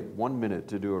 he's going to get 1 minute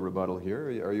to do a rebuttal here.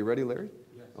 Are you ready, Larry?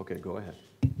 Yes. Okay, go ahead.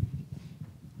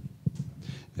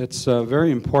 It's a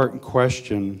very important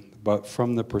question, but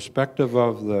from the perspective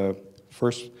of the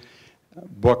first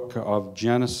book of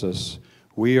Genesis,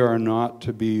 we are not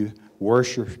to be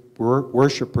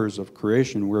worshipers of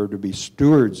creation, we're to be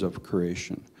stewards of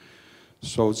creation.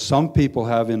 So some people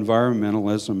have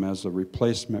environmentalism as a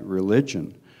replacement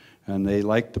religion, and they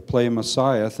like to play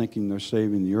Messiah thinking they're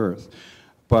saving the earth.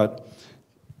 But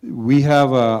we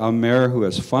have a mayor who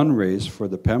has fundraised for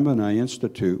the Pembina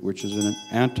Institute, which is an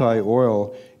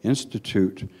anti-oil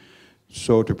institute.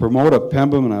 So to promote a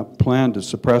Pembina plan to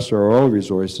suppress our oil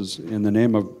resources in the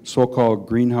name of so-called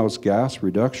greenhouse gas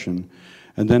reduction,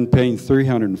 and then paying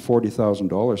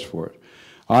 $340,000 for it.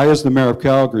 I, as the mayor of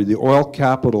Calgary, the oil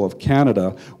capital of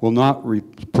Canada, will not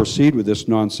proceed with this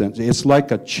nonsense. It's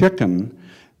like a chicken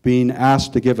being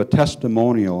asked to give a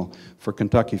testimonial for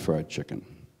Kentucky Fried Chicken.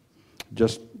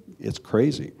 Just, it's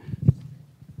crazy.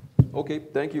 Okay,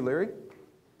 thank you, Larry.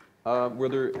 Were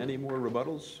there any more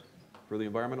rebuttals for the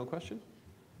environmental question?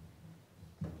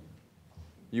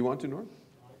 You want to, Norm?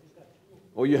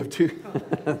 Oh, you have two?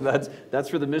 that's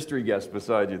for the mystery guest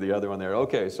beside you, the other one there.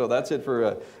 Okay, so that's it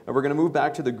for, we're going to move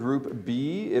back to the group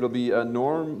B. It'll be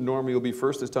Norm. Norm, you'll be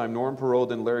first this time. Norm Perot,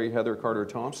 then Larry, Heather, Carter,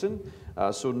 Thompson.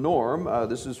 So Norm,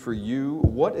 this is for you.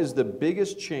 What is the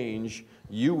biggest change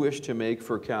you wish to make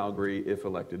for Calgary if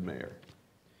elected mayor?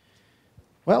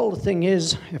 Well, the thing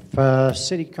is, if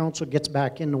city council gets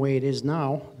back in the way it is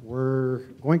now, we're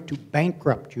going to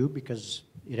bankrupt you because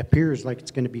it appears like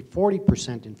it's going to be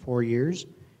 40% in 4 years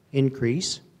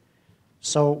increase.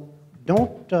 So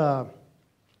don't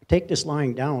take this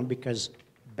lying down, because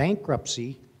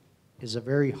bankruptcy is a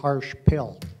very harsh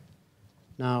pill.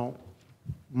 Now,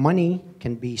 money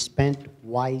can be spent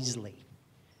wisely.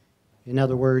 In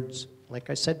other words, like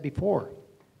I said before,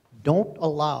 don't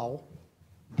allow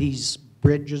these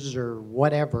bridges or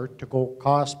whatever to go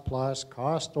cost plus,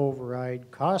 cost override,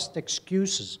 cost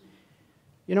excuses.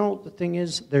 You know, the thing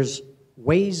is, there's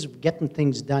ways of getting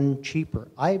things done cheaper.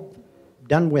 I've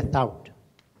done without,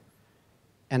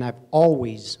 and I've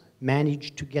always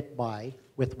managed to get by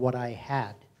with what I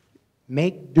had.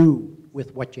 Make do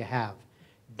with what you have.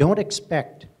 Don't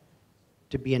expect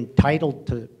to be entitled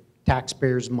to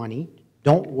taxpayers' money.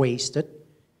 Don't waste it.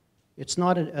 It's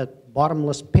not a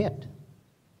bottomless pit.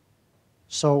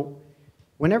 So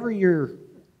whenever in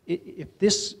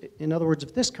other words,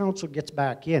 if this council gets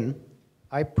back in,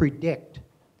 I predict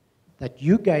that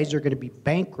you guys are going to be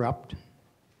bankrupt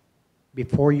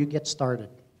before you get started.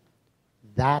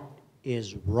 That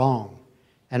is wrong.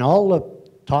 And all the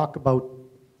talk about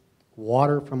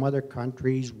water from other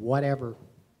countries, whatever,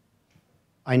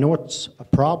 I know it's a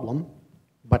problem,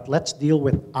 but let's deal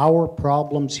with our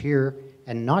problems here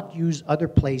and not use other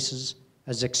places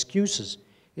as excuses.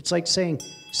 It's like saying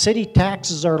city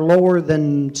taxes are lower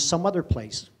than some other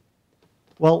place.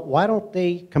 Well, why don't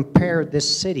they compare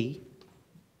this city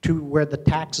to where the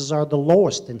taxes are the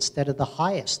lowest instead of the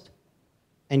highest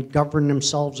and govern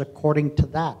themselves according to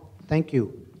that? Thank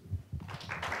you.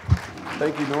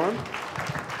 Thank you, Norm.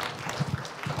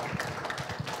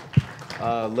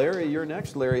 Larry, you're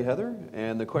next. Larry Heather.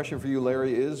 And the question for you,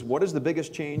 Larry, is what is the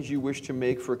biggest change you wish to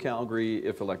make for Calgary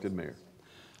if elected mayor?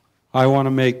 I want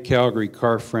to make Calgary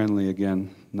car-friendly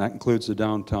again, and that includes the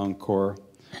downtown core.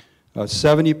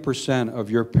 70%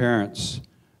 of your parents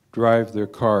drive their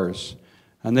cars,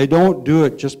 and they don't do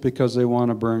it just because they want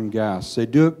to burn gas. They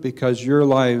do it because your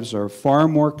lives are far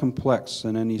more complex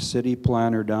than any city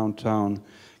planner downtown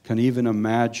can even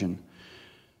imagine.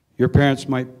 Your parents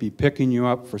might be picking you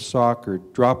up for soccer,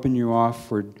 dropping you off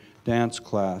for dance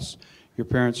class. Your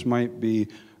parents might be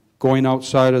going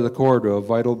outside of the core to a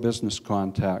vital business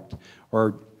contact,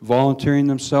 or volunteering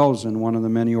themselves in one of the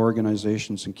many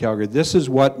organizations in Calgary. This is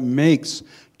what makes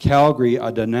Calgary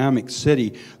a dynamic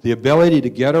city, the ability to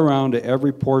get around to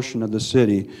every portion of the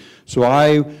city. So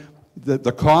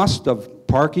the cost of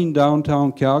parking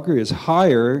downtown Calgary is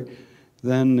higher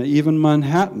than even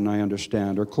Manhattan, I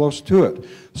understand, or close to it.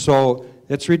 So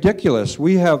it's ridiculous.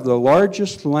 We have the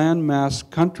largest landmass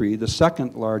country, the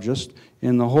second largest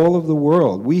in the whole of the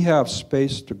world. We have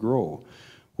space to grow.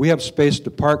 We have space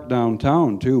to park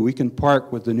downtown, too. We can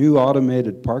park with the new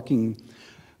automated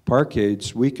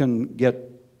parkades. We can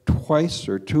get twice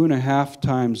or 2.5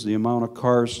 times the amount of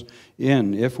cars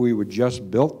in, if we would just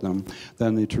built them,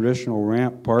 than the traditional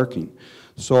ramp parking.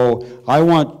 So I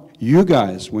want you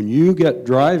guys, when you get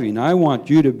driving, I want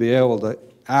you to be able to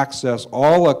access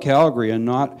all of Calgary and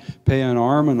not pay an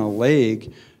arm and a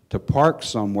leg to park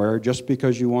somewhere just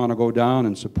because you want to go down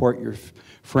and support your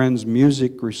friend's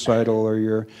music recital or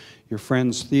your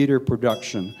friend's theater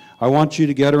production. I want you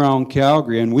to get around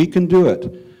Calgary, and we can do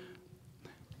it.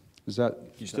 Is that?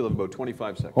 You still have about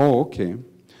 25 seconds. Oh, okay.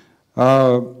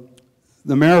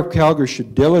 The Mayor of Calgary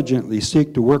should diligently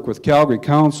seek to work with Calgary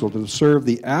Council to serve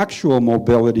the actual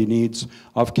mobility needs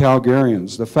of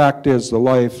Calgarians. The fact is, the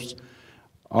lives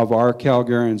of our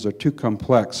Calgarians are too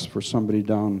complex for somebody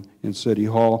down in City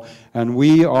Hall, and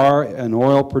we are an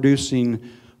oil-producing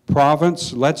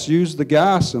province. Let's use the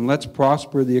gas and let's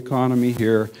prosper the economy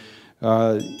here.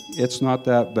 It's not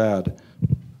that bad.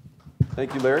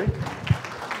 Thank you, Larry.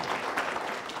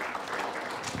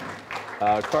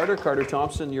 Carter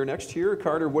Thompson, you're next here.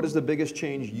 Carter, what is the biggest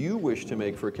change you wish to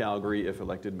make for Calgary if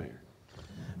elected mayor?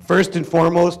 First and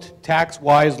foremost, tax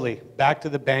wisely. Back to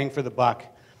the bang for the buck.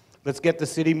 Let's get the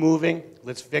city moving.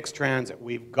 Let's fix transit.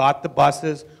 We've got the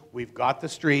buses. We've got the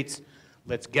streets.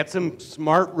 Let's get some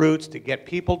smart routes to get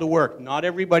people to work. Not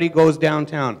everybody goes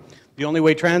downtown. The only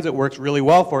way transit works really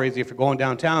well for you is if you're going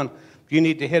downtown. If you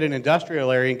need to hit an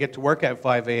industrial area and get to work at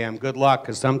 5 a.m., good luck,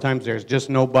 because sometimes there's just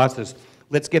no buses.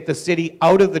 Let's get the city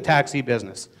out of the taxi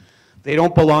business. They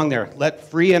don't belong there. Let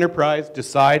free enterprise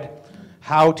decide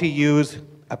how to use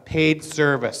a paid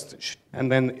service, and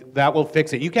then that will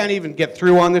fix it. You can't even get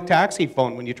through on the taxi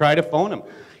phone when you try to phone them,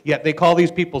 yet they call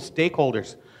these people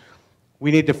stakeholders.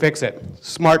 We need to fix it.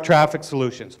 Smart traffic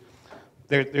solutions.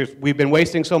 We've been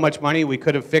wasting so much money, we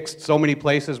could have fixed so many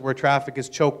places where traffic is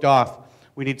choked off.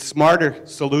 We need smarter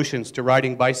solutions to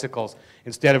riding bicycles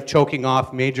instead of choking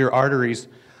off major arteries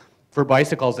for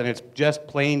bicycles, and it's just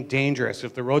plain dangerous.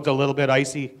 If the road's a little bit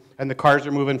icy and the cars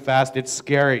are moving fast, it's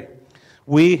scary.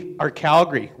 We are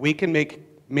Calgary. We can make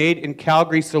made in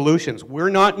Calgary solutions. We're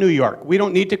not New York. We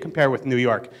don't need to compare with New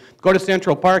York. Go to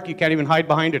Central Park, you can't even hide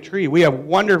behind a tree. We have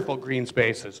wonderful green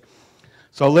spaces.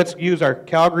 So let's use our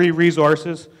Calgary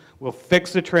resources. We'll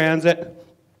fix the transit.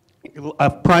 A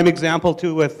prime example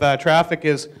too with traffic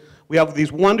is we have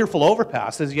these wonderful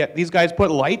overpasses, yet these guys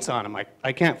put lights on them.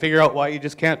 I can't figure out why you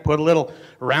just can't put a little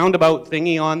roundabout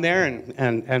thingy on there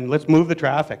and let's move the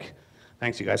traffic.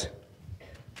 Thanks, you guys.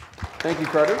 Thank you,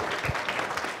 Carter.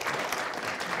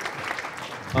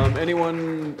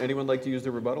 Anyone like to use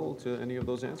the rebuttal to any of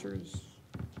those answers?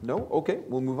 No? Okay,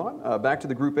 we'll move on. Back to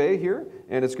the Group A here,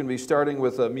 and it's going to be starting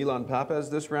with Milan Papez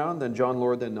this round, then John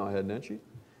Lord, then Nahed Nenshi.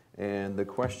 And the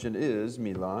question is,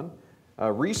 Milan,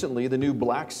 recently the new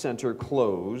Black Center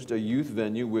closed a youth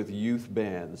venue with youth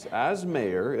bands. As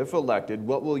mayor, if elected,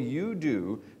 what will you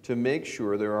do to make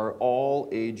sure there are all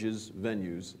ages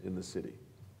venues in the city?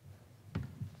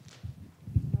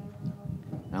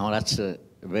 Now that's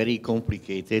very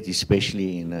complicated,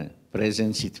 especially in the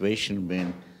present situation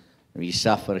when we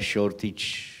suffer a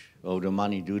shortage of the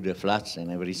money due to the floods and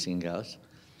everything else.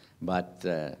 But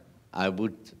I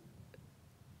would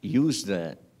use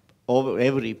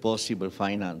every possible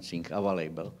financing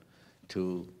available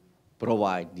to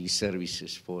provide these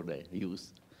services for the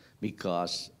youth,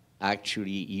 because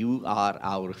actually you are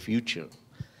our future,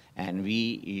 and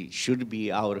it should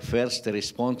be our first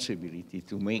responsibility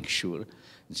to make sure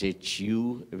that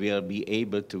you will be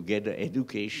able to get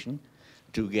education,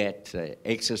 to get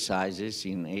exercises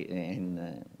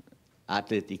in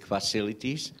athletic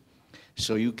facilities,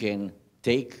 so you can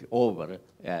take over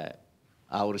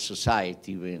our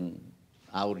society when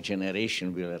our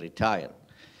generation will retire.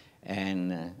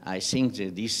 And I think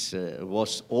that this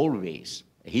was always,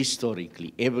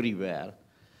 historically, everywhere,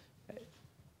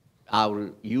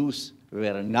 our youth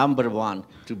were number one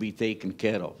to be taken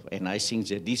care of. And I think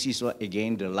that this is,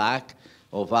 again, the lack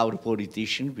of our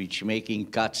politicians, which making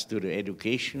cuts to the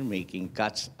education, making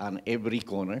cuts on every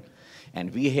corner.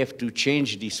 And we have to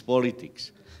change this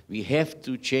politics. We have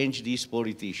to change these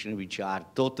politicians, which are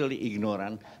totally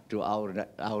ignorant to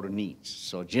our needs.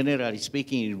 So generally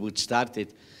speaking, it would start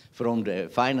it from the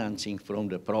financing from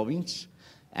the province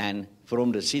and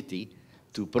from the city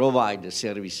to provide the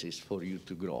services for you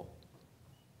to grow.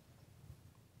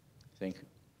 Thank you.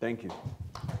 Thank you.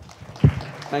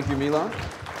 Thank you, Milan.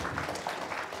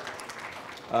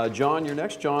 John, you're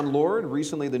next. John Lord,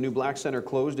 recently the new Black Center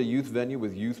closed a youth venue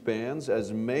with youth bands.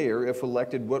 As mayor, if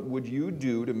elected, what would you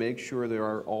do to make sure there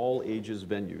are all ages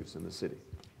venues in the city?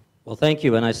 Well, thank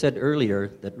you. And I said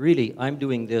earlier that really I'm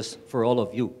doing this for all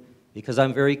of you because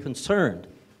I'm very concerned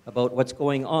about what's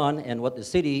going on and what the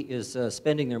city is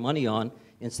spending their money on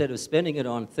instead of spending it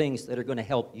on things that are going to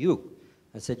help you.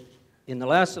 I said, in the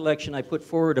last election, I put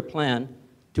forward a plan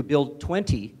to build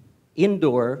 20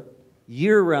 indoor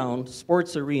year-round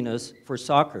sports arenas for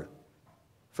soccer,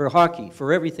 for hockey,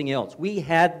 for everything else. We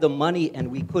had the money and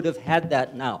we could have had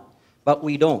that now, but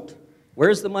we don't.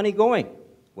 Where's the money going?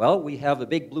 Well, we have a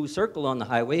big blue circle on the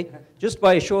highway. Just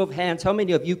by a show of hands, how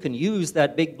many of you can use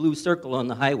that big blue circle on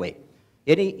the highway?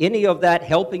 Any of that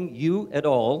helping you at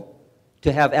all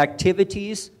to have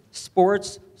activities,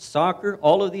 sports, soccer,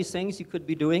 all of these things you could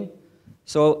be doing?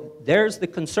 So there's the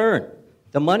concern.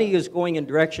 The money is going in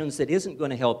directions that isn't going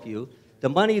to help you. The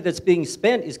money that's being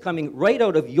spent is coming right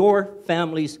out of your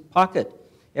family's pocket.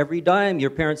 Every dime your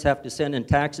parents have to send in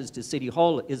taxes to City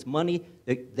Hall is money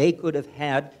that they could have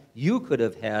had, you could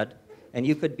have had, and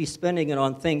you could be spending it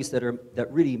on things that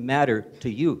really matter to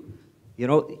you. You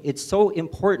know, it's so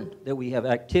important that we have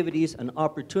activities and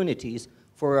opportunities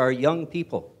for our young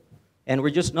people. And we're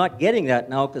just not getting that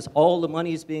now because all the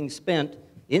money is being spent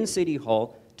in City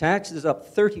Hall. Taxes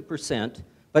up 30%,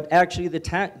 but actually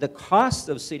the cost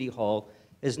of City Hall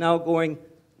is now going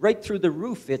right through the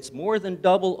roof. It's more than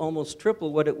double, almost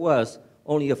triple what it was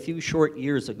only a few short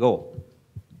years ago.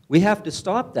 We have to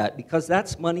stop that because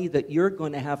that's money that you're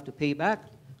going to have to pay back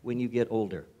when you get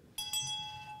older.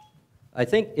 I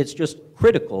think it's just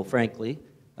critical, frankly,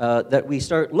 that we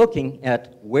start looking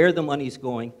at where the money's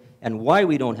going and why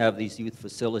we don't have these youth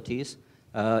facilities.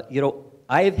 You know,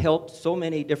 I've helped so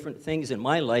many different things in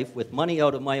my life with money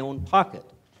out of my own pocket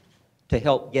to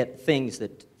help get things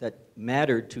that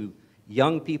mattered to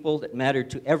young people, that mattered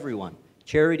to everyone.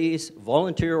 Charities,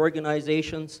 volunteer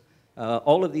organizations,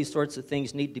 all of these sorts of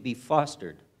things need to be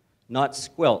fostered, not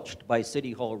squelched by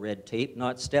City Hall red tape,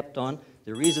 not stepped on.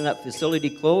 The reason that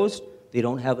facility closed, they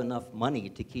don't have enough money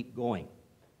to keep going.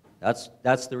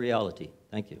 That's the reality.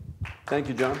 Thank you. Thank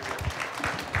you, John.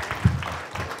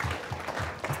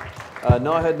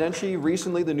 Nahed Nenshi,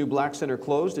 recently the new Black Center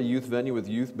closed a youth venue with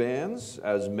youth bands.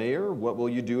 As mayor, what will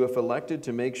you do if elected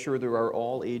to make sure there are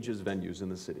all ages venues in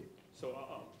the city? So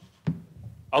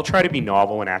I'll try to be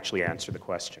novel and actually answer the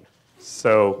question.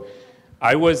 So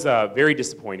I was very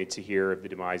disappointed to hear of the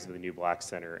demise of the New Black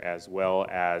Center, as well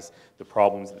as the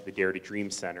problems that the Dare to Dream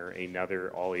Center,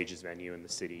 another all-ages venue in the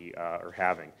city, are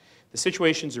having. The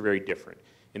situations are very different.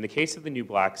 In the case of the New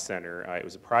Black Center, it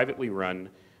was a privately run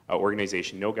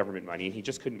organization, no government money, and he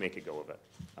just couldn't make a go of it.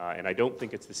 And I don't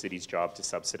think it's the city's job to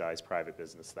subsidize private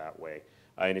business that way.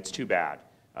 And it's too bad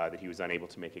that he was unable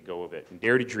to make a go of it. In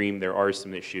Dare to Dream, there are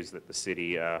some issues that the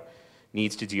city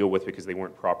needs to deal with because they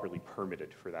weren't properly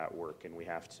permitted for that work, and we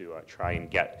have to try and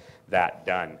get that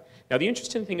done. Now, the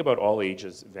interesting thing about all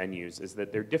ages venues is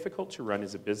that they're difficult to run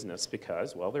as a business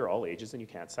because, well, they're all ages and you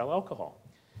can't sell alcohol.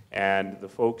 And the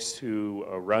folks who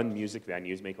run music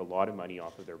venues make a lot of money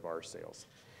off of their bar sales.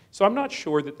 So I'm not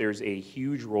sure that there's a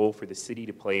huge role for the city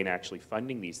to play in actually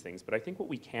funding these things, but I think what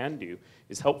we can do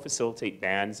is help facilitate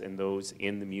bands and those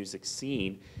in the music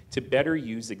scene to better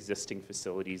use existing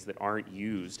facilities that aren't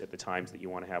used at the times that you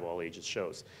want to have all ages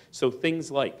shows. So things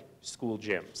like school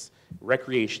gyms,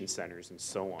 recreation centers, and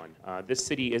so on. This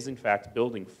city is in fact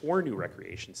building 4 new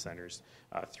recreation centers,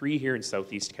 3 here in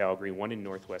Southeast Calgary, 1 in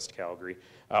Northwest Calgary,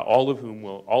 all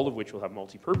of which will have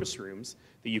multi-purpose rooms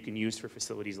that you can use for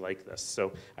facilities like this.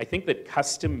 So I think that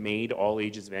custom-made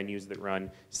all-ages venues that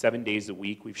run 7 days a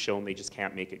week, we've shown they just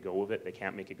can't make it go with it. They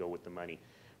can't make it go with the money.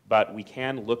 But we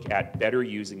can look at better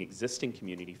using existing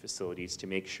community facilities to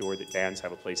make sure that bands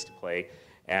have a place to play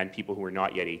and people who are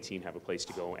not yet 18 have a place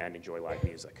to go and enjoy live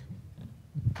music.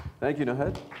 Thank you,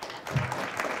 Naheed.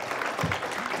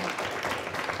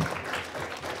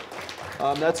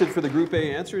 That's it for the Group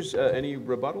A answers. Any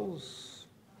rebuttals?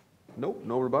 Nope,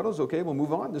 no rebuttals. Okay, we'll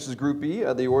move on. This is Group B.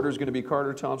 The order is going to be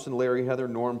Carter Thompson, Larry Heather,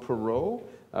 Norm Perot.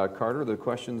 Carter, the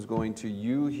question's going to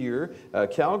you here.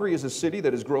 Calgary is a city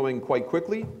that is growing quite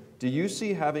quickly. Do you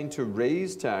see having to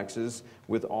raise taxes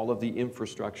with all of the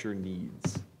infrastructure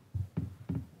needs?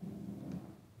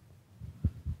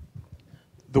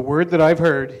 The word that I've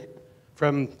heard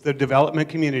from the development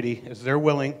community is they're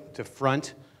willing to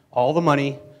front all the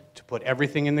money to put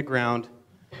everything in the ground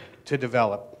to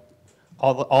develop.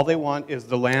 All they want is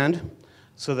the land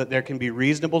so that there can be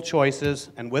reasonable choices,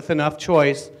 and with enough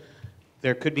choice,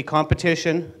 there could be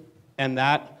competition, and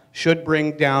that should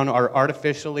bring down our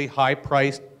artificially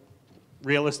high-priced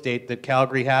real estate that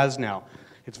Calgary has now.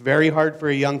 It's very hard for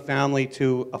a young family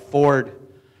to afford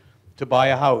to buy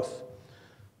a house.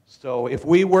 So if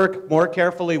we work more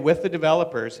carefully with the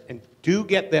developers and do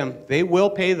get them, they will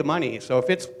pay the money. So if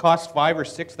it costs $5,000 or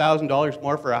 $6,000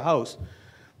 more for a house,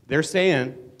 they're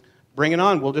saying, bring it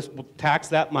on. We'll tax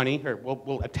that money, or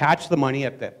we'll attach the money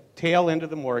at the tail end of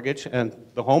the mortgage, and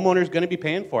the homeowner's going to be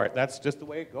paying for it. That's just the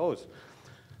way it goes.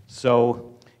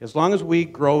 So as long as we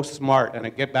grow smart, and I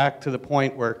get back to the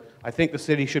point where I think the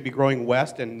city should be growing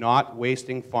west and not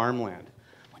wasting farmland.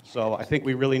 So I think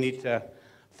we really need to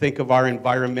think of our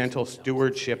environmental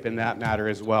stewardship in that matter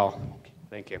as well.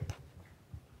 Thank you.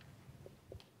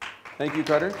 Thank you,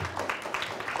 Carter.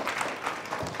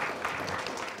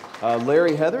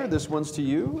 Larry Heather, this one's to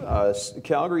you.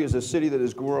 Calgary is a city that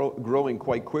is growing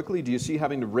quite quickly. Do you see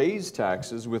having to raise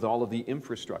taxes with all of the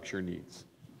infrastructure needs?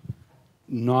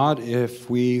 Not if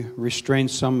we restrain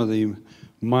some of the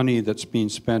money that's being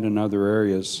spent in other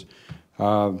areas.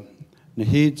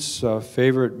 Naheed's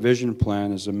favorite vision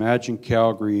plan is Imagine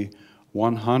Calgary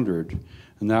 100,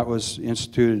 and that was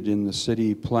instituted in the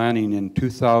city planning in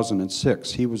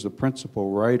 2006. He was the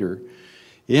principal writer.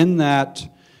 In that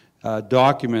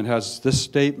document has this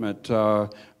statement,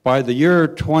 by the year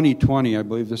 2020, I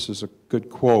believe this is a good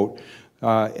quote,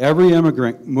 every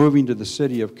immigrant moving to the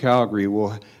city of Calgary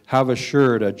will have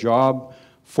assured a job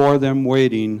for them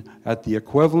waiting at the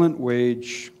equivalent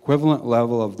wage, equivalent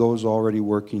level of those already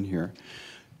working here.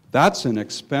 That's an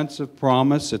expensive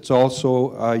promise. It's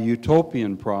also a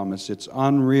utopian promise. It's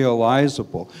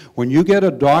unrealizable. When you get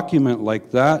a document like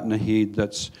that, Naheed,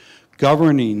 that's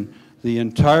governing the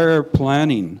entire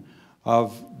planning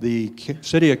of the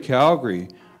city of Calgary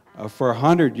for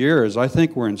 100 years, I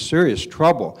think we're in serious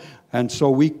trouble. And so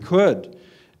we could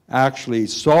actually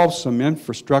solve some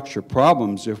infrastructure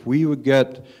problems if we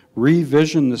would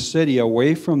revision the city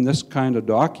away from this kind of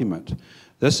document.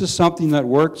 This is something that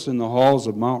works in the halls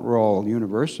of Mayoral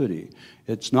University.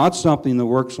 It's not something that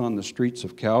works on the streets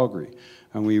of Calgary.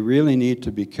 And we really need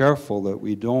to be careful that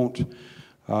we don't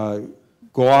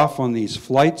go off on these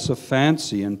flights of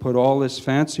fancy and put all this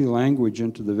fancy language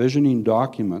into the visioning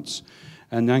documents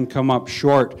and then come up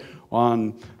short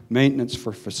on maintenance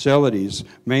for facilities,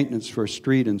 maintenance for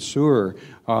street and sewer,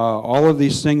 all of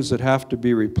these things that have to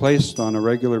be replaced on a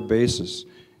regular basis.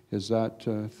 Is that?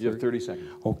 You have 30 seconds.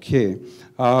 Okay.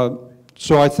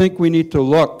 So I think we need to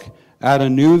look at a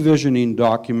new visioning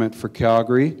document for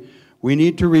Calgary We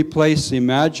need to replace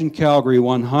Imagine Calgary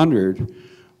 100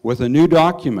 with a new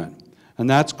document, and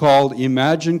that's called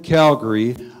Imagine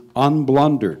Calgary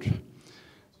Unblundered. It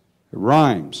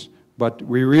rhymes, but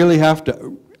we really have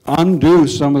to undo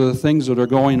some of the things that are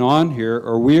going on here,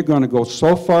 or we're going to go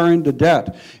so far into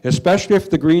debt, especially if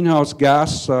the greenhouse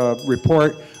gas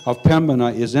report of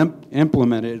Pembina is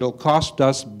implemented. It'll cost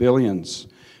us billions,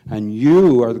 and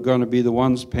you are going to be the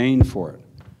ones paying for it.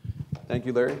 Thank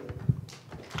you, Larry.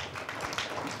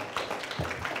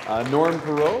 Norm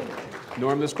Perot.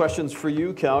 Norm, this question's for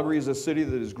you. Calgary is a city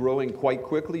that is growing quite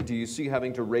quickly. Do you see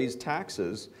having to raise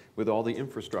taxes with all the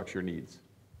infrastructure needs?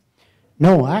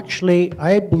 No, actually,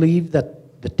 I believe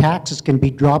that the taxes can be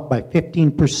dropped by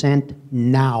 15%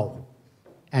 now,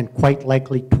 and quite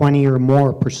likely 20 or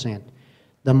more percent.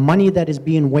 The money that is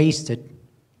being wasted,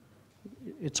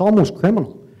 it's almost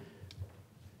criminal.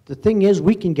 The thing is,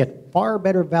 we can get far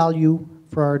better value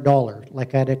for our dollar,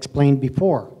 like I'd explained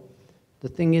before. The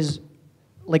thing is,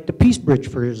 like the Peace Bridge,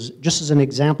 just as an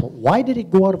example, why did it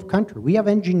go out of country? We have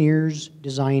engineers,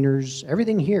 designers,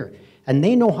 everything here, and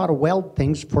they know how to weld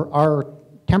things for our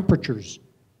temperatures.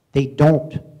 They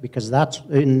don't, because that's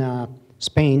in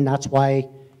Spain, that's why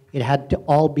it had to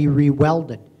all be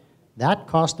re-welded. That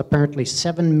cost apparently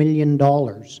 $7 million,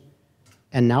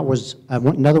 and that was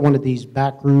another one of these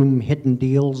backroom hidden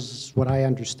deals, what I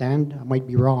understand. I might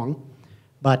be wrong,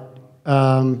 but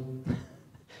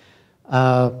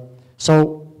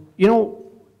so, you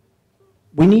know,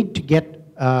 we need to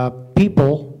get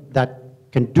people that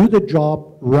can do the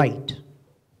job right,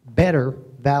 better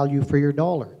value for your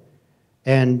dollar,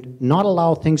 and not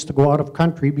allow things to go out of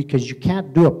country, because you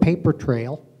can't do a paper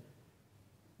trail.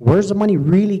 Where's the money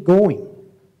really going,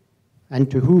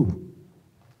 and to who?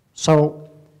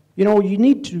 So, you know, you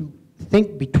need to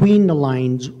think between the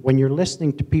lines when you're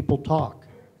listening to people talk,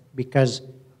 because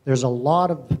there's a lot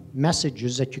of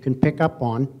messages that you can pick up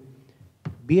on.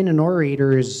 Being an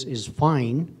orator is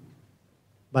fine,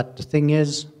 but the thing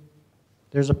is,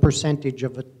 there's a percentage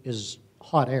of it is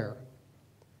hot air.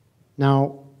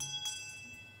 Now,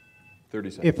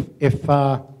 30 seconds.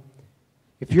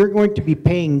 If you're going to be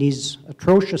paying these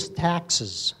atrocious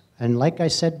taxes, and like I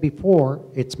said before,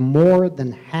 it's more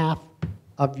than half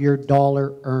of your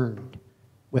dollar earned,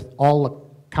 with all the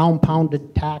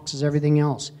compounded taxes, everything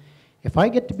else. If I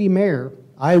get to be mayor,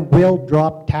 I will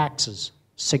drop taxes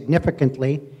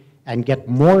significantly and get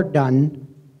more done,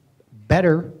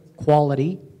 better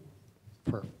quality,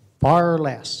 for far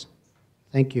less.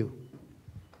 Thank you.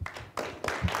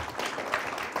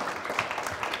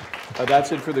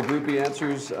 That's it for the groupie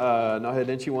answers. Naheed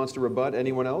Nenshi wants to rebut.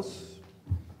 Anyone else?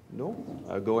 No?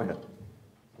 Go ahead.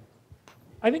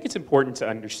 I think it's important to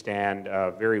understand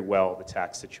very well the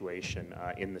tax situation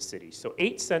in the city. So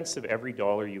 8 cents of every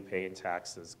dollar you pay in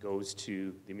taxes goes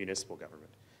to the municipal government.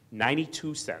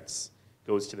 92 cents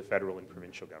goes to the federal and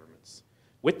provincial governments.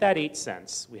 With that 8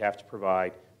 cents, we have to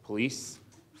provide police,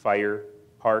 fire,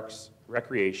 parks,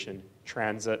 recreation,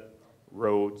 transit,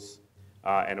 roads,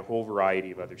 and a whole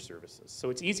variety of other services. So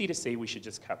it's easy to say we should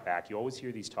just cut back. You always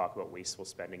hear these talk about wasteful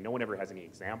spending. No one ever has any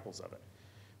examples of it.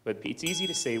 But it's easy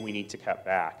to say we need to cut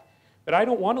back. But I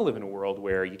don't want to live in a world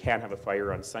where you can't have a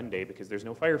fire on Sunday because there's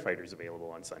no firefighters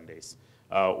available on Sundays,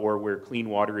 or where clean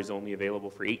water is only available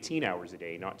for 18 hours a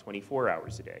day, not 24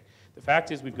 hours a day. The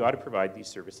fact is we've got to provide these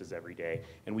services every day,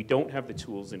 and we don't have the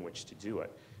tools in which to do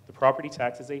it. The property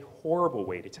tax is a horrible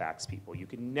way to tax people. You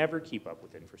can never keep up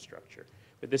with infrastructure.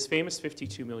 But this famous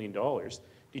 $52 million,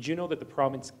 did you know that the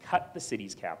province cut the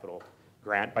city's capital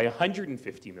grant by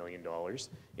 $150 million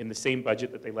in the same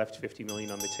budget that they left $50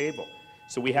 million on the table?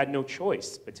 So we had no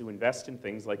choice but to invest in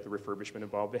things like the refurbishment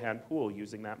of Bob Behan Pool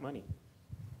using that money.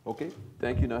 Okay,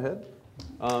 thank you, Naheed.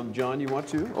 John, you want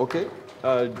to? Okay.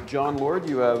 John Lord,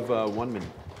 you have 1 minute.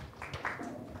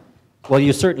 Well,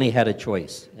 you certainly had a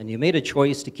choice, and you made a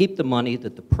choice to keep the money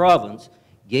that the province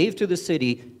gave to the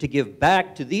city to give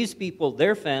back to these people,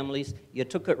 their families. You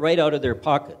took it right out of their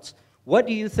pockets. What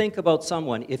do you think about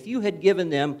someone, if you had given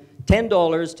them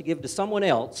 $10 to give to someone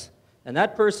else, and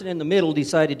that person in the middle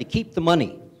decided to keep the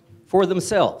money for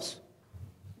themselves,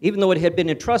 even though it had been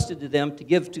entrusted to them to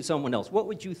give to someone else? What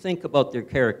would you think about their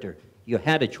character? You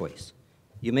had a choice.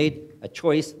 You made a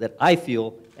choice that I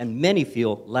feel, and many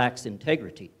feel, lacks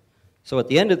integrity. So at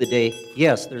the end of the day,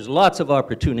 yes, there's lots of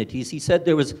opportunities. He said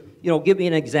there was, give me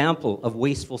an example of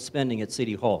wasteful spending at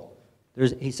City Hall.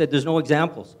 He said there's no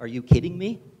examples. Are you kidding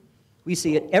me? We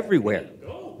see it everywhere.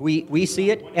 We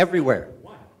see it everywhere.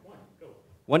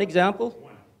 One example,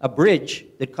 a bridge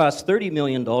that cost $30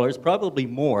 million, probably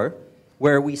more,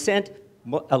 where we sent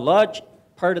a large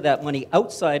part of that money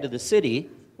outside of the city.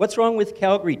 What's wrong with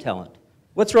Calgary talent?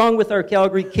 What's wrong with our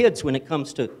Calgary kids when it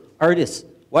comes to artists?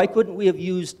 Why couldn't we have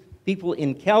used people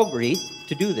in Calgary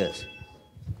to do this?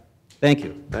 Thank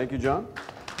you. Thank you, John.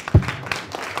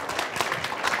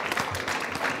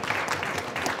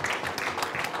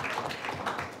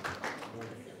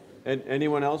 And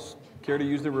anyone else care to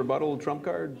use the rebuttal trump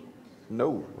card?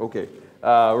 No. Okay.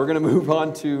 We're going to move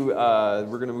on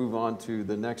to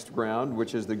the next round,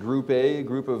 which is the Group A,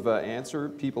 group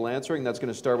of people answering. That's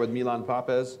going to start with Milan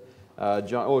Papez.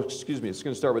 It's going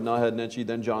to start with Naheed Nenshi,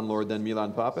 then John Lord, then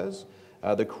Milan Papez.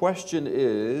 The question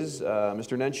is,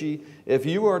 Mr. Nenshi, if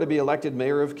you are to be elected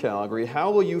mayor of Calgary, how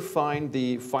will you find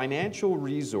the financial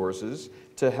resources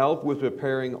to help with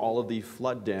repairing all of the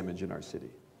flood damage in our city?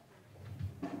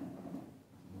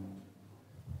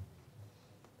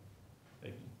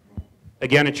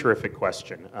 Again, a terrific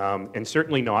question, and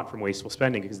certainly not from wasteful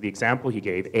spending, because the example he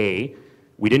gave, A,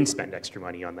 we didn't spend extra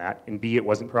money on that, and B, it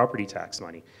wasn't property tax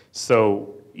money.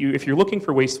 So if you're looking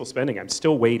for wasteful spending, I'm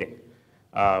still waiting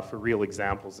for real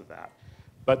examples of that.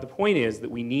 But the point is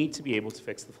that we need to be able to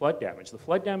fix the flood damage. The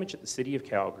flood damage at the City of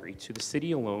Calgary, to the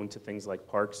city alone, to things like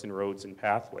parks and roads and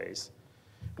pathways,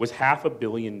 was $500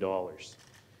 million.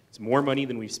 It's more money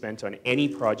than we've spent on any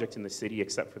project in the city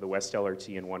except for the West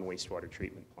LRT and one wastewater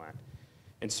treatment plant.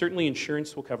 And certainly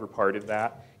insurance will cover part of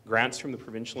that. Grants from the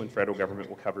provincial and federal government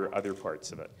will cover other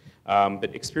parts of it.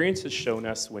 But experience has shown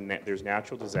us when there's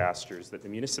natural disasters that the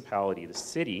municipality, the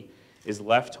city, is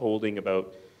left holding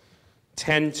about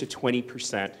 10 to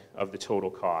 20% of the total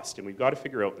cost. And we've got to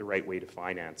figure out the right way to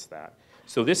finance that.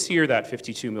 So this year, that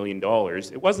 $52 million,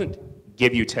 it wasn't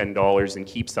give you $10 and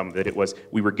keep some of it. It was,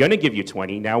 we were going to give you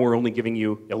 20, now we're only giving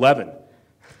you 11.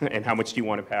 And how much do you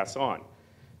want to pass on?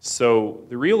 So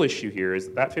the real issue here is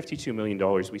that $52 million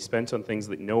we spent on things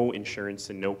that no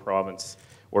insurance and no province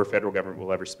or federal government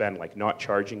will ever spend, like not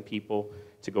charging people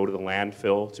to go to the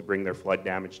landfill to bring their flood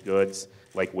damaged goods,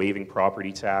 like waiving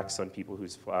property tax on people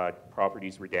whose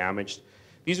properties were damaged.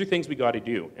 These are things we got to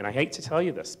do. And I hate to tell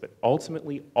you this, but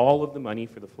ultimately all of the money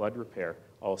for the flood repair,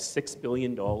 all $6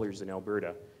 billion in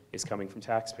Alberta, is coming from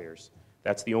taxpayers.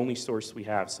 That's the only source we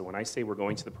have. So when I say we're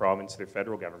going to the province or the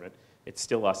federal government, it's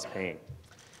still us paying.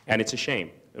 And it's a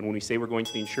shame. And when we say we're going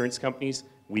to the insurance companies,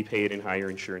 we pay it in higher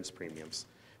insurance premiums.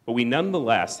 But we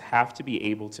nonetheless have to be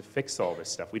able to fix all this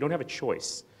stuff. We don't have a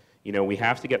choice. You know, we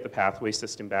have to get the pathway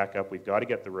system back up. We've got to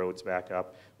get the roads back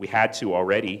up. We had to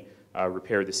already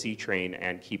repair the C train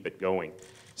and keep it going.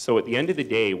 So at the end of the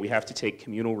day, we have to take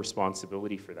communal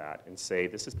responsibility for that and say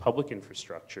this is public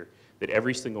infrastructure that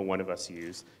every single one of us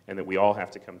use and that we all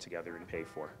have to come together and pay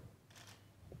for.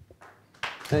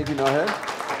 Thank you,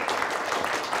 Naheed.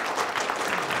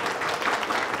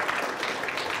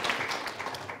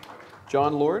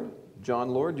 John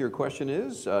Lord, your question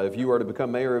is, if you are to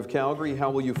become mayor of Calgary, how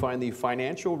will you find the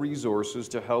financial resources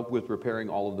to help with repairing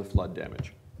all of the flood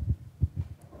damage?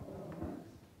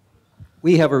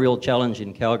 We have a real challenge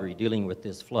in Calgary dealing with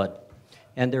this flood.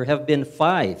 And there have been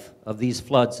 5 of these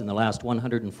floods in the last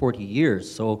 140 years.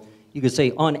 So you could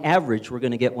say on average, we're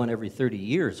going to get one every 30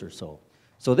 years or so.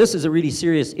 So this is a really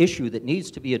serious issue that needs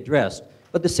to be addressed,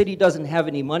 but the city doesn't have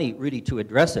any money really to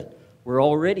address it. We're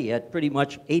already at pretty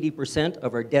much 80%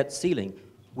 of our debt ceiling.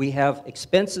 We have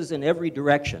expenses in every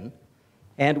direction,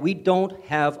 and we don't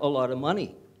have a lot of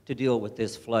money to deal with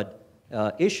this flood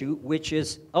issue, which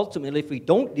is ultimately, if we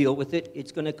don't deal with it,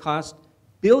 it's going to cost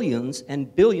billions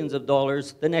and billions of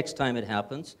dollars the next time it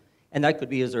happens, and that could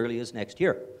be as early as next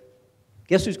year.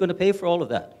 Guess who's going to pay for all of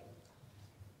that?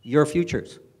 Your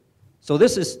futures. So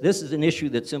this is an issue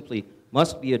that simply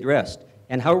must be addressed.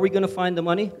 And how are we going to find the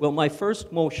money? Well, my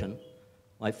first motion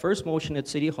at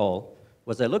City Hall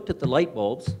was I looked at the light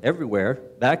bulbs everywhere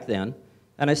back then,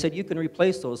 and I said, you can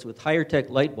replace those with higher tech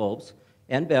light bulbs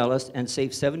and ballast and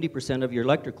save 70% of your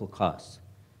electrical costs.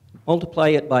 Multiply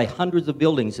it by hundreds of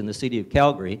buildings in the city of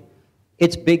Calgary,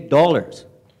 it's big dollars.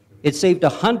 It saved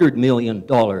 $100 million,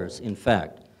 in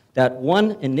fact. That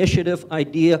one initiative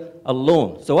idea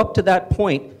alone. So up to that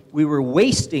point, we were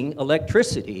wasting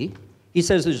electricity. He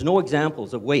says there's no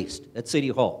examples of waste at City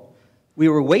Hall. We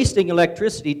were wasting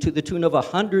electricity to the tune of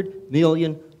 $100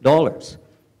 million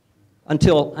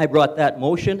until I brought that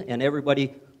motion and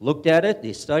everybody looked at it,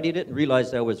 they studied it and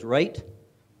realized I was right,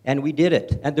 and we did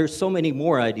it. And there's so many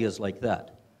more ideas like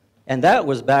that. And that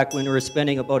was back when we were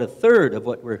spending about a third of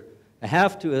what we're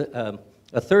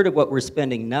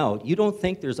spending now. You don't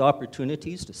think there's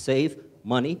opportunities to save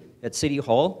money at City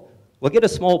Hall? Well, get a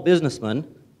small businessman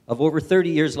of over 30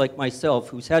 years like myself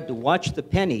who's had to watch the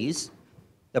pennies.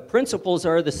 The principles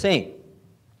are the same.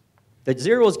 The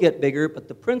zeros get bigger, but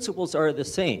the principles are the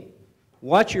same.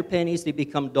 Watch your pennies, they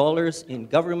become dollars. In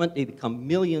government, they become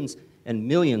millions and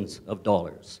millions of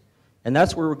dollars. And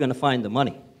that's where we're going to find the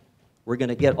money. We're going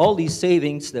to get all these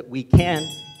savings that we can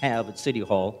have at City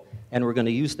Hall, and we're going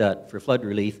to use that for flood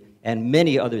relief and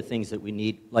many other things that we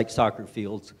need, like soccer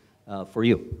fields, for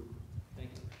you.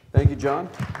 Thank you, John.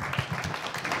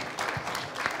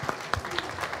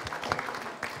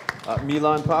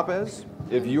 Milan Papez,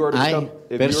 if you are to I come...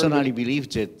 personally believe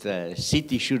that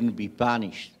city shouldn't be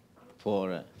punished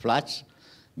for floods,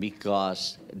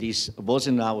 because this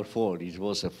wasn't our fault. It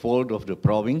was a fault of the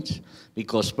province,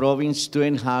 because province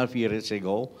 2.5 years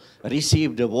ago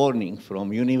received a warning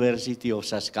from University of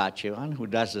Saskatchewan, who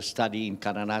does a study in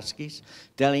Kananaskis,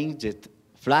 telling that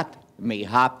flood may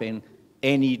happen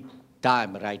any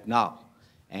time right now.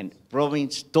 And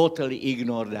province totally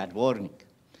ignored that warning.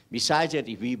 Besides that,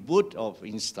 if we would have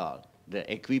installed the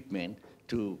equipment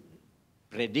to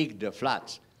predict the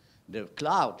floods, the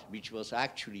cloud, which was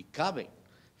actually coming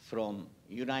from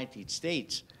United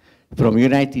States,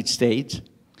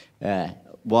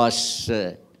 was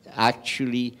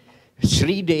actually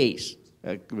 3 days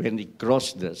when it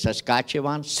crossed the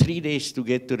Saskatchewan, 3 days to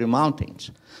get to the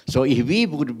mountains. So if we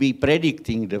would be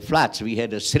predicting the floods, we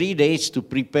had 3 days to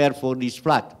prepare for this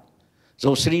flood.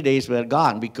 So 3 days were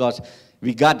gone because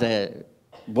we got a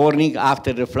warning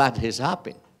after the flood has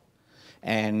happened.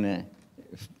 And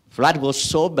flood was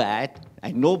so bad,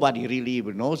 and nobody really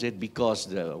even knows it, because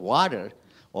the water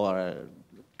or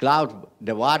cloud,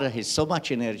 the water has so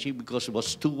much energy because it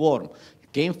was too warm.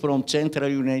 It came from central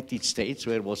United States,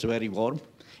 where it was very warm,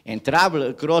 and traveled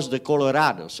across the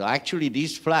Colorado. So actually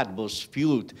this flood was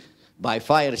fueled by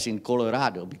fires in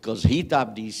Colorado, because heat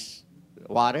up this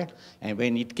water, and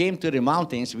when it came to the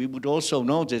mountains, we would also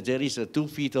know that there is 2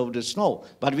 feet of the snow,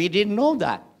 but we didn't know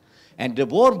that. And the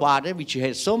warm water, which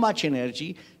has so much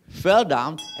energy, fell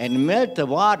down and melted the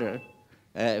water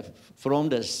from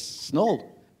the snow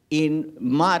in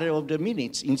matter of the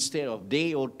minutes instead of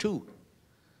day or 2.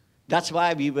 That's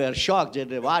why we were shocked that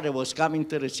the water was coming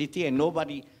to the city, and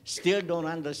nobody still don't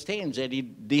understand that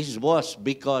this was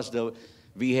because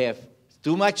we have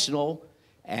too much snow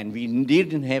and we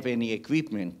didn't have any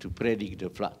equipment to predict the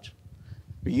flood.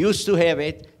 We used to have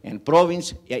it, and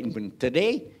province, even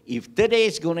today, if today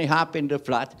is going to happen, the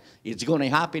flood, it's going to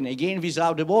happen again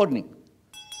without a warning.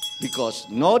 Because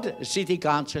not the city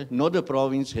council, not the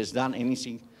province has done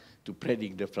anything to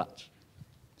predict the floods.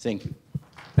 Thank you.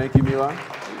 Thank you, Milan.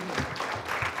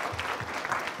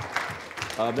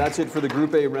 That's it for the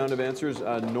Group A round of answers.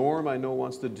 Norm, I know,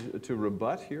 wants to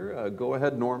rebut here. Go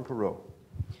ahead, Norm Perot.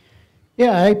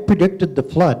 Yeah, I predicted the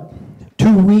flood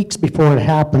 2 weeks before it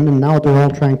happened, and now they're all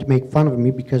trying to make fun of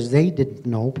me because they didn't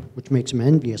know, which makes them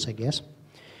envious, I guess.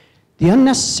 The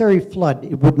unnecessary flood,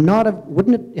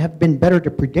 wouldn't it have been better to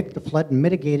predict the flood and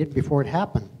mitigate it before it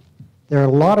happened? There are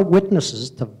a lot of witnesses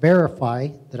to verify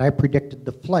that I predicted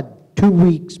the flood 2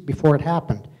 weeks before it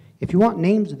happened. If you want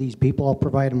names of these people, I'll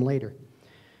provide them later.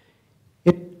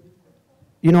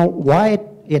 You know, why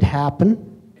it happened,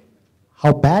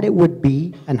 how bad it would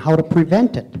be, and how to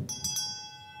prevent it.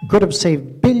 Could have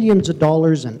saved billions of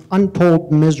dollars in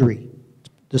untold misery.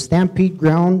 The Stampede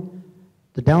ground,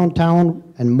 the downtown,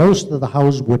 and most of the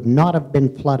houses would not have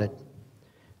been flooded.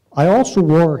 I also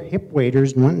wore hip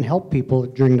waders and went and helped people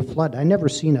during the flood. I never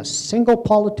seen a single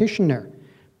politician there,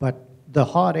 but the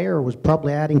hot air was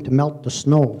probably adding to melt the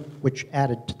snow, which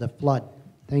added to the flood.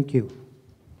 Thank you.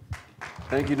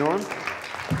 Thank you, Norm.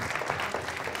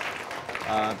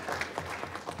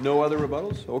 No other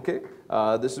rebuttals? Okay.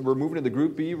 We're moving to the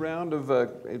Group B round of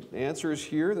answers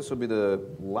here. This will be the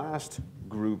last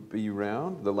Group B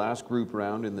round, the last group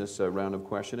round in this round of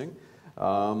questioning.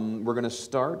 We're going to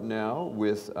start now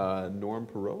with Norm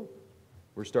Perot.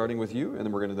 We're starting with you, and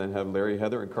then we're going to then have Larry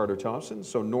Heather and Carter Thompson.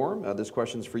 So Norm, this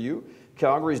question's for you.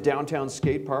 Calgary's downtown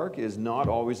skate park is not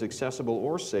always accessible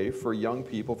or safe for young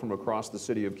people from across the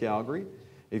city of Calgary.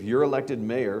 If you're elected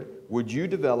mayor, would you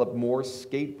develop more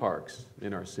skate parks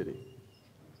in our city?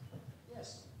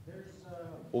 Yes, there's...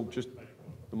 Oh, just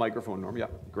the microphone, Norm. Yeah,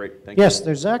 great. Thank you. Yes,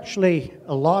 there's actually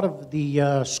a lot of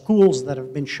the schools that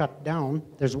have been shut down.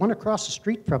 There's one across the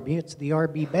street from me. It's the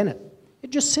R.B. Bennett. It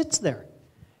just sits there.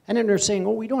 And then they're saying,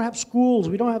 oh, we don't have schools,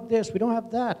 we don't have this, we don't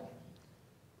have that.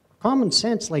 Common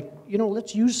sense, like, you know,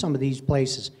 let's use some of these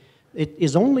places. It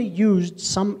is only used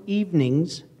some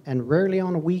evenings and rarely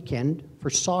on a weekend for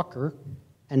soccer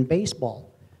and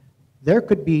baseball. There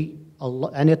could be,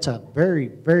 and it's a very,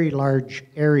 very large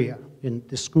area in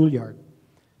the schoolyard.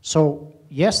 So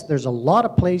yes, there's a lot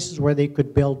of places where they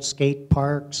could build skate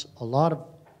parks,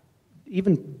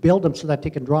 even build them so that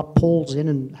they can drop poles in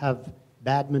and have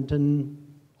badminton,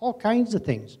 all kinds of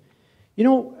things. You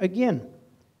know, again,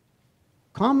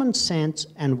 common sense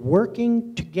and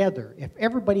working together. If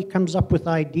everybody comes up with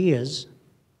ideas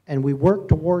and we work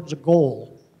towards a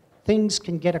goal, things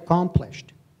can get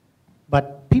accomplished.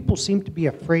 But people seem to be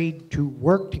afraid to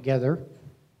work together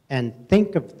and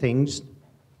think of things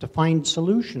to find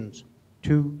solutions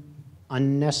to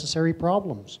unnecessary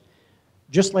problems.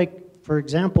 Just like, for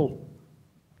example,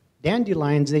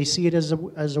 dandelions, they see it as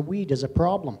a weed, as a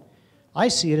problem. I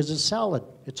see it as a salad.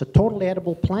 It's a totally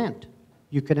edible plant.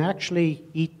 You can actually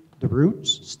eat the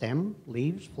roots, stem,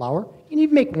 leaves, flower. You can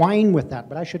even make wine with that,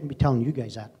 but I shouldn't be telling you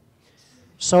guys that.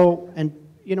 So, and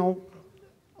you know,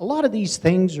 a lot of these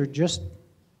things are just,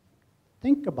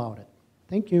 think about it.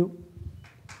 Thank you.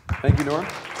 Thank you, Nora.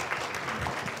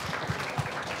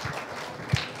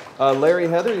 Larry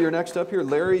Heather, you're next up here.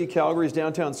 Larry, Calgary's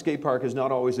downtown skate park is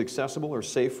not always accessible or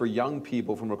safe for young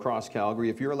people from across Calgary.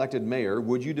 If you're elected mayor,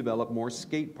 would you develop more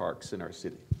skate parks in our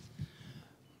city?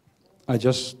 I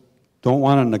just don't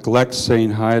want to neglect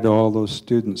saying hi to all those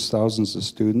students, thousands of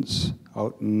students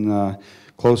out in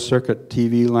closed circuit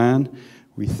TV land.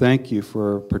 We thank you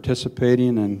for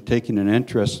participating and taking an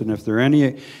interest. And if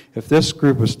this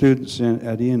group of students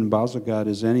at Ian Bazalgette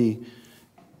is any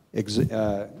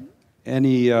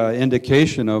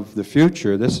indication of the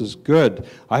future, this is good.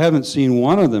 I haven't seen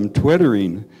one of them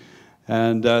twittering,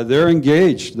 and they're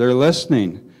engaged, they're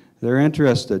listening. They're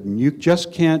interested, and you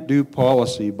just can't do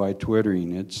policy by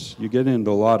twittering. You get into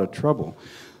a lot of trouble.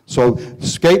 So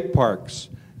skate parks,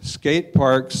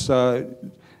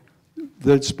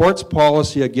 the sports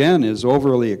policy, again, is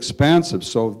overly expansive.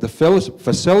 So the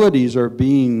facilities are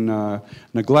being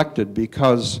neglected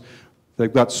because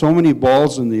they've got so many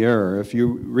balls in the air. If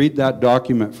you read that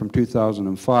document from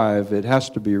 2005, it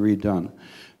has to be redone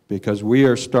because we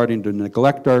are starting to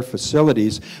neglect our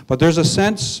facilities. But there's a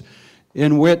sense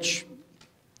in which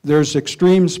there's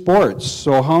extreme sports.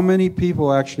 So how many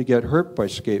people actually get hurt by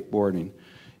skateboarding?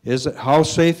 How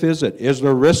safe is it? Is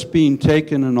there risk being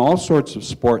taken in all sorts of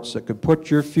sports that could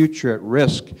put your future at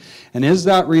risk? And is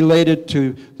that related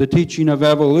to the teaching of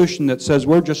evolution that says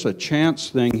we're just a chance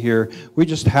thing here? We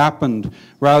just happened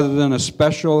rather than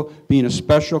being a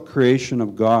special creation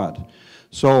of God.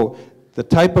 So the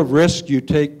type of risk you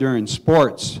take during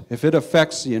sports, if it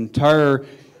affects the entire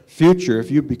future,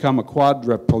 if you become a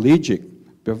quadriplegic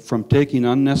from taking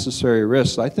unnecessary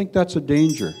risks, I think that's a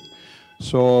danger.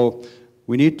 So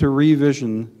we need to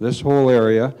revision this whole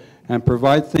area and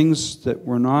provide things that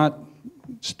we're not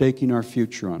staking our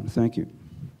future on. Thank you.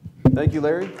 Thank you,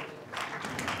 Larry.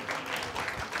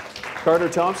 Carter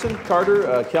Thompson.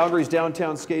 Carter, Calgary's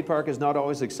downtown skate park is not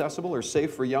always accessible or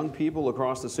safe for young people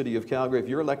across the city of Calgary. If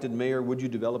you're elected mayor, would you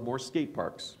develop more skate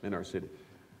parks in our city?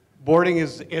 Boarding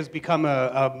has become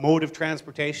a mode of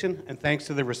transportation, and thanks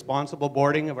to the responsible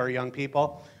boarding of our young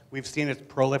people, we've seen its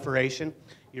proliferation.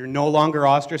 You're no longer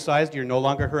ostracized, you're no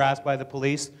longer harassed by the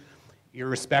police, you're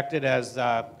respected as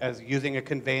using a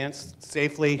conveyance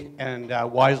safely and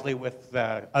wisely with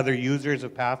other users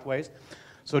of pathways.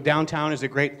 So downtown is a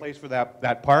great place for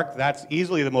that park. That's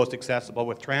easily the most accessible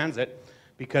with transit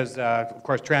because, of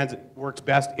course, transit works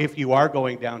best if you are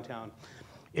going downtown.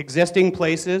 Existing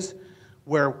places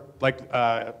where, like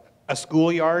a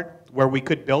schoolyard, where we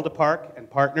could build a park and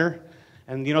partner.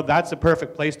 And you know, that's a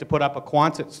perfect place to put up a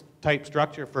Quonset type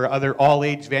structure for other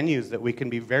all-age venues that we can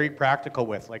be very practical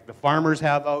with. Like the farmers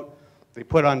have out, they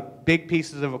put on big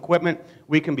pieces of equipment.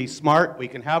 We can be smart, we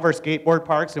can have our skateboard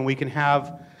parks, and we can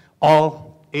have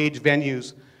all-age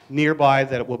venues nearby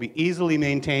that will be easily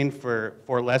maintained for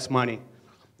less money.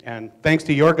 And thanks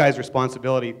to your guys'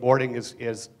 responsibility, boarding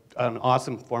is an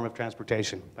awesome form of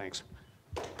transportation. Thanks.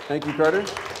 Thank you, Carter.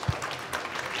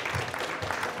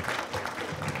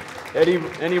 Any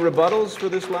rebuttals for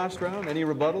this last round? Any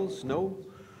rebuttals? No?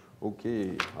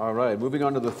 Okay. All right. Moving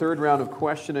on to the third round of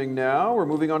questioning now. We're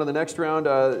moving on to the next round.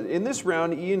 In this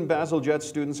round, Ian Bazalgette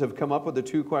students have come up with the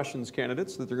 2 questions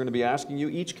candidates that they're going to be asking you.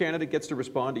 Each candidate gets to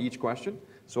respond to each question.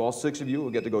 So all 6 of you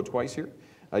will get to go twice here.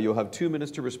 You'll have 2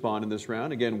 minutes to respond in this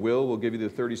round. Again, will give you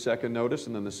the 30-second notice,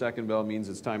 and then the second bell means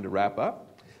it's time to wrap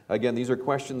up. Again, these are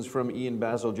questions from Ian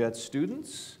Bazalgette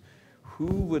students. Who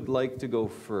would like to go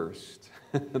first?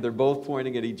 They're both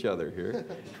pointing at each other here.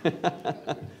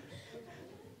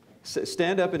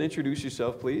 Stand up and introduce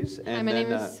yourself, please. And my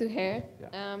name is Suhair.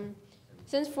 Yeah.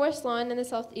 Since Forest Lawn and the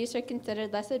Southeast are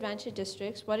considered less advantaged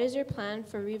districts, what is your plan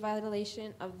for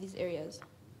revitalization of these areas?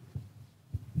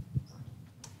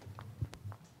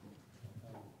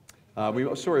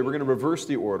 Sorry, we're going to reverse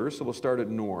the order, so we'll start at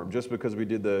Norm, just because we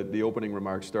did the opening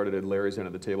remarks started at Larry's end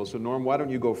of the table. So Norm, why don't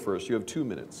you go first? You have 2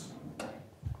 minutes.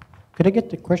 Could I get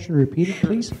the question repeated,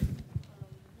 please?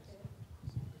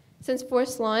 Since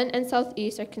Forest Lawn and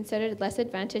Southeast are considered less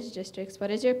advantaged districts,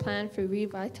 what is your plan for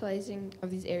revitalizing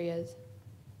of these areas?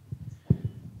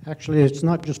 Actually, it's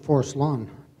not just Forest Lawn.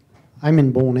 I'm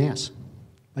in Bowness.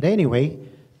 But anyway,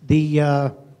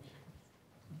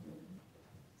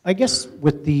 I guess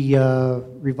with the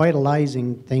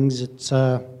revitalizing things, it's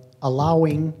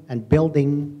allowing and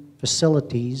building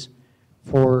facilities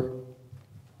for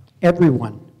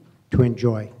everyone to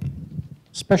enjoy,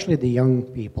 especially the young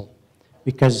people,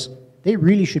 because they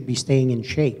really should be staying in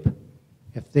shape.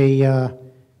 If they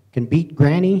can beat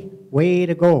Granny, way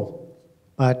to go.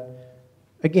 But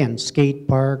again, skate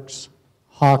parks,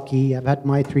 hockey. I've had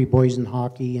my 3 boys in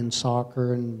hockey and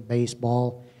soccer and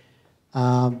baseball.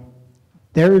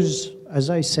 There's,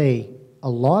 as I say, a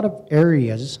lot of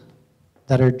areas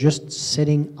that are just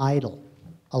sitting idle,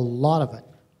 a lot of it.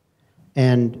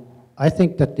 And I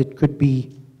think that it could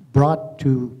be brought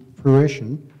to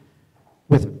fruition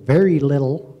with very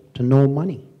little to no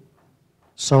money.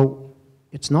 So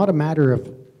it's not a matter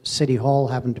of City Hall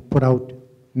having to put out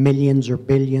millions or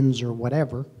billions or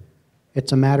whatever.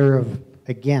 It's a matter of,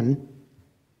 again,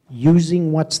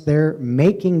 using what's there,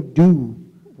 making do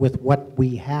with what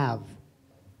we have,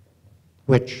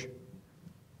 which,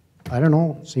 I don't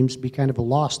know, seems to be kind of a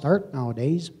lost art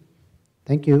nowadays.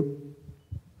 Thank you.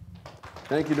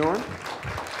 Thank you, Norm.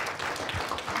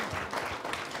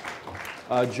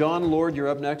 John Lord, you're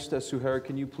up next. Suhair,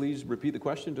 can you please repeat the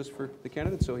question just for the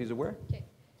candidate so he's aware? Okay.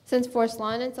 Since Forest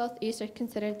Lawn and Southeast are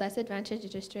considered less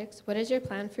advantaged districts, what is your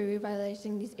plan for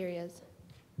revitalizing these areas?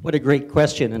 What a great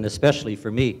question, and especially for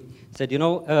me. Said, you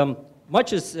know,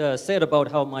 much is said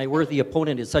about how my worthy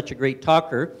opponent is such a great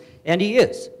talker, and he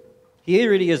is. He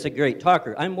really is a great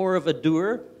talker. I'm more of a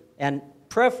doer, and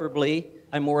preferably,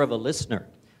 I'm more of a listener.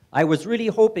 I was really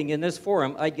hoping in this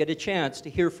forum I'd get a chance to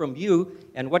hear from you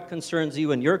and what concerns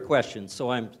you and your questions,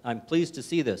 so I'm pleased to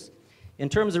see this. In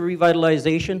terms of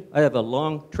revitalization, I have a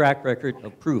long track record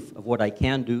of proof of what I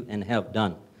can do and have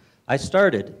done. I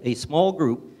started a small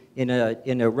group in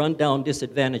a rundown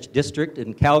disadvantaged district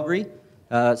in Calgary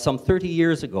some 30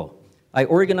 years ago. I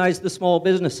organized the small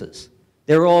businesses.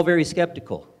 They were all very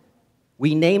skeptical.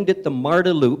 We named it the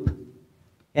MARTA Loop,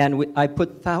 and I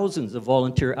put thousands of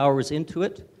volunteer hours into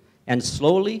it, and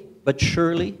slowly but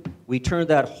surely, we turned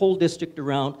that whole district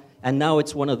around, and now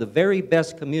it's one of the very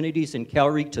best communities in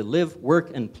Calgary to live,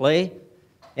 work, and play.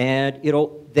 And you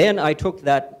know, then I took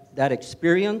that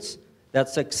experience, that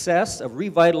success of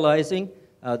revitalizing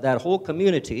that whole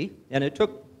community, and it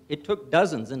took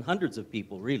dozens and hundreds of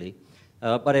people, really.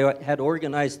 But I had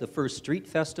organized the first street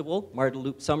festival, MARTA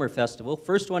Loop Summer Festival,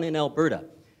 first one in Alberta.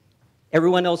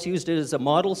 Everyone else used it as a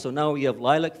model, so now we have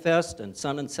Lilac Fest and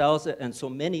Sun and Salsa and so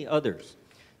many others.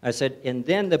 I said, and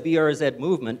then the BRZ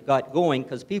movement got going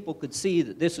because people could see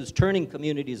that this is turning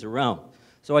communities around.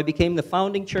 So I became the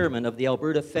founding chairman of the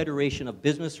Alberta Federation of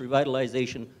Business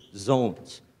Revitalization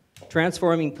Zones,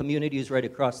 transforming communities right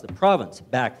across the province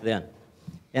back then.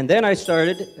 And then I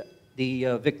started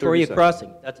the Victoria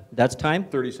Crossing. That's time?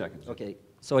 30 seconds. Okay,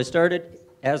 so I started,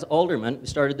 as alderman,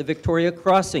 started the Victoria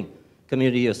Crossing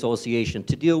Community Association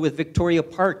to deal with Victoria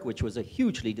Park, which was a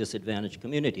hugely disadvantaged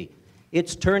community.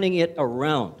 It's turning it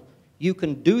around. You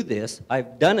can do this.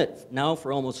 I've done it now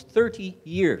for almost 30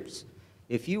 years.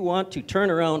 If you want to turn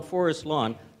around Forest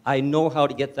Lawn, I know how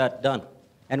to get that done.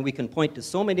 And we can point to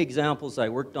so many examples I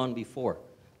worked on before.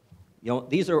 You know,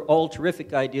 these are all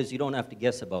terrific ideas you don't have to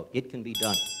guess about. It can be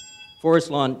done.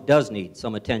 Forest Lawn does need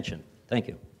some attention. Thank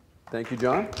you. Thank you,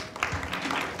 John.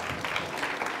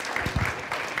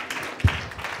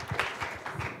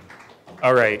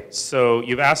 All right, so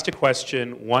you've asked a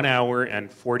question 1 hour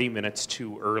and 40 minutes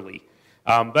too early.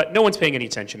 But no one's paying any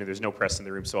attention and there's no press in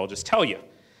the room, so I'll just tell you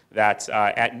that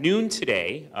at noon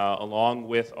today, along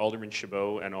with Alderman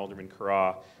Chabot and Alderman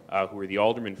Carra, who are the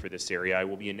aldermen for this area, I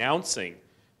will be announcing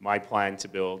my plan to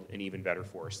build an even better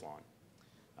Forest Lawn.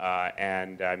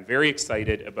 And I'm very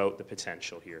excited about the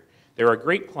potential here. There are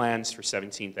great plans for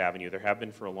 17th Avenue. There have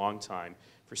been for a long time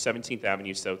for 17th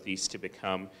Avenue Southeast to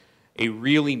become a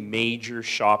really major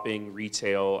shopping,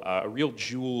 retail, a real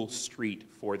jewel street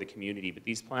for the community. But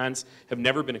these plans have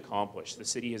never been accomplished. The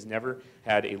city has never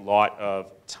had a lot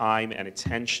of time and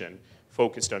attention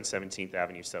focused on 17th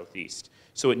Avenue Southeast.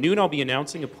 So at noon, I'll be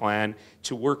announcing a plan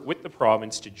to work with the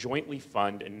province to jointly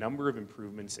fund a number of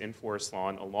improvements in Forest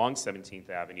Lawn along 17th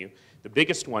Avenue, the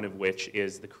biggest one of which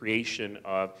is the creation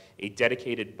of a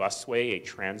dedicated busway, a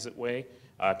transitway,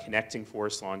 connecting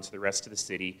Forest Lawn to the rest of the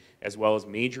city, as well as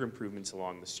major improvements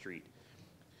along the street.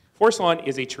 Forest Lawn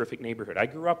is a terrific neighborhood. I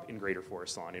grew up in Greater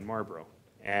Forest Lawn in Marlborough,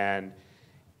 and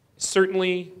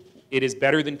certainly it is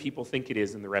better than people think it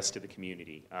is in the rest of the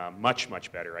community. Much,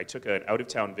 much better. I took an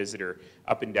out-of-town visitor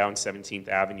up and down 17th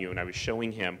Avenue, and I was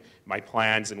showing him my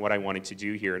plans and what I wanted to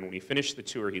do here. And when he finished the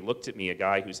tour, he looked at me, a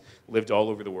guy who's lived all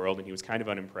over the world, and he was kind of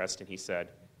unimpressed, and he said,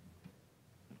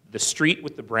 "The street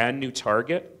with the brand new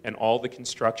Target and all the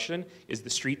construction is the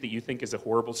street that you think is a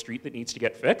horrible street that needs to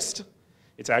get fixed.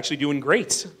 It's actually doing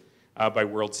great by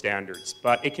world standards,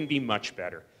 but it can be much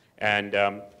better." And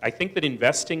I think that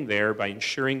investing there by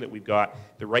ensuring that we've got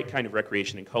the right kind of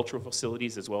recreation and cultural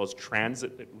facilities as well as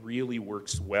transit that really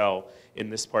works well in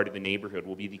this part of the neighborhood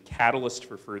will be the catalyst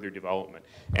for further development.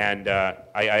 And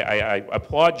I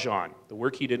applaud John. The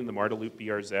work he did in the Marda Loop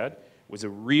BRZ was a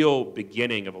real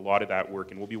beginning of a lot of that work,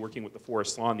 and we'll be working with the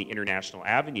Forest Lawn, the International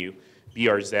Avenue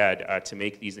BRZ, to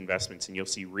make these investments, and you'll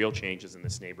see real changes in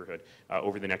this neighborhood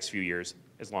over the next few years,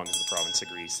 as long as the province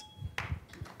agrees.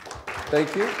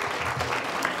 Thank you.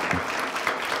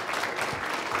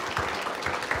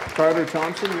 Carter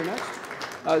Thompson, you're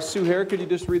next. Sue Hare, could you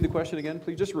just read the question again,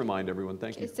 please? Just remind everyone,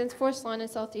 thank you. Since Forest Lawn and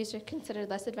Southeast are considered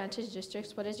less advantaged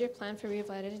districts, what is your plan for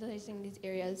revitalizing these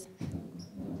areas?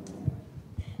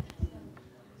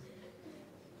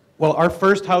 Well, our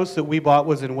first house that we bought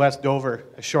was in West Dover,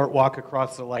 a short walk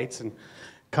across the lights and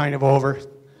kind of over.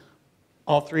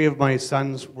 All three of my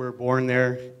sons were born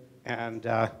there, and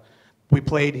we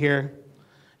played here,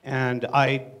 and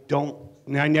I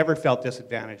never felt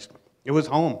disadvantaged. It was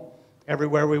home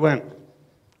everywhere we went.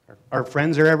 Our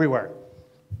friends are everywhere.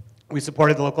 We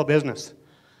supported the local business.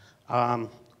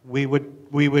 We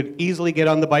would easily get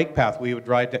on the bike path. We would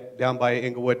ride down by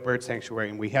Inglewood Bird Sanctuary,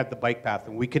 and we had the bike path,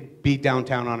 and we could be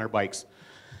downtown on our bikes.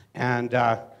 And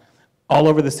all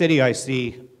over the city, I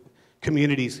see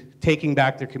communities taking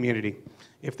back their community.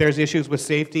 If there's issues with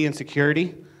safety and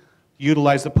security,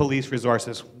 utilize the police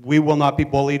resources. We will not be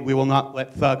bullied. We will not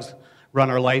let thugs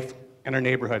run our life and our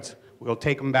neighborhoods. We'll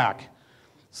take them back.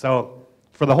 So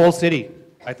for the whole city,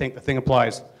 I think the thing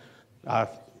applies.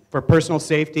 For personal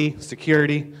safety,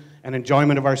 security, and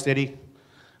enjoyment of our city,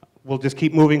 we'll just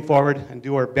keep moving forward and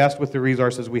do our best with the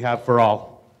resources we have for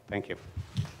all. Thank you.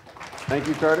 Thank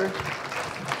you, Carter.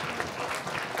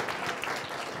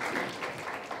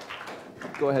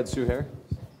 Go ahead, Sue Hare.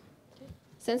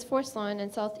 Since Forest Lawn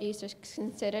and Southeast are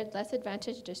considered less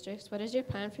advantaged districts, what is your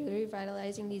plan for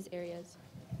revitalizing these areas?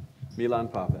 Milan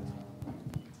Papez.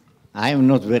 I am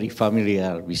not very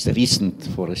familiar with the recent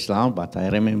Forest Lawn, but I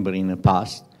remember in the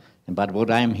past. But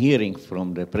what I am hearing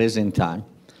from the present time,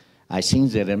 I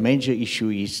think that a major issue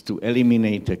is to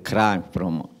eliminate the crime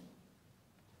from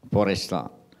Forest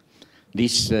Lawn.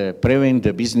 This prevents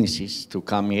the businesses to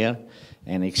come here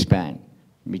and expand,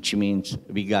 which means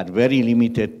we got very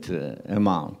limited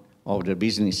amount of the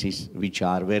businesses which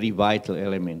are very vital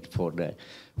element for the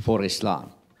Forest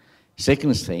Lawn.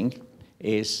 Second thing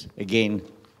is, again,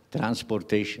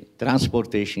 transportation.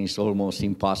 Transportation is almost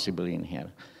impossible in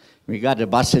here. We got the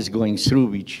buses going through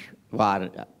which were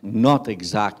not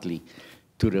exactly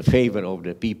to the favor of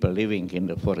the people living in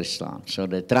the Forest Lawn. So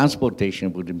the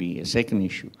transportation would be a second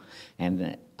issue.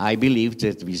 And I believe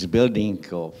that with building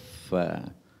of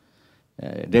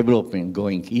development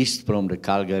going east from the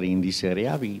Calgary in this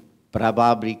area, we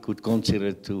probably could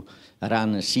consider to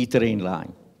run a C-train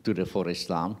line to the Forest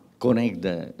Lawn, connect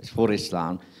the Forest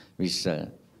Lawn with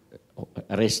the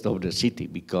rest of the city,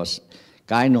 because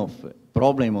kind of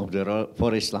problem of the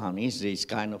Forest Lawn is this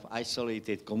kind of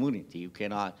isolated community.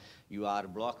 You are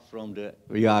blocked from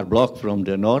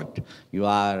the north, you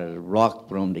are blocked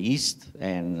from the east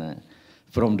and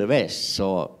from the west.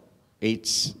 So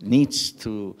it needs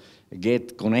to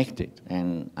get connected,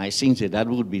 and I think that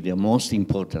would be the most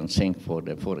important thing for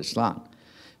the Forest Lawn,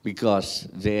 because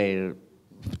they,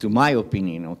 to my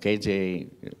opinion, okay, they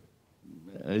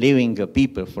living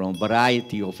people from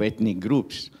variety of ethnic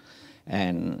groups.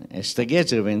 And as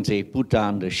together, when they put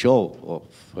on the show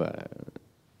of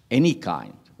any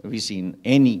kind within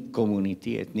any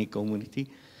community, ethnic community,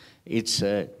 it's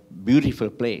a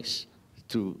beautiful place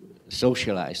to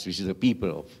socialize with the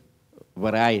people of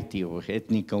variety of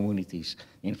ethnic communities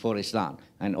in Forest Lawn.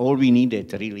 And all we need is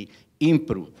to really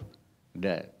improve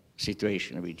the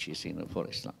situation which is in the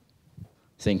Forest Lawn.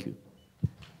 Thank you.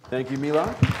 Thank you,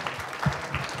 Milan.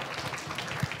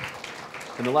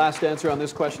 And the last answer on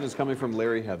this question is coming from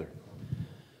Larry Heather.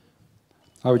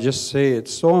 I would just say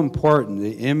it's so important,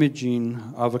 the imaging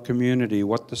of a community,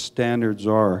 what the standards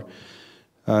are.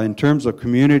 In terms of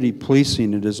community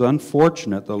policing, it is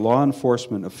unfortunate the law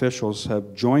enforcement officials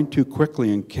have joined too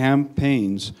quickly in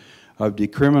campaigns of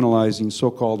decriminalizing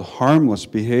so-called harmless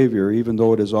behavior, even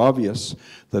though it is obvious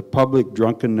that public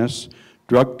drunkenness,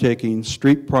 drug taking,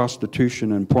 street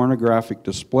prostitution, and pornographic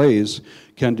displays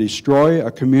can destroy a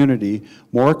community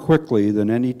more quickly than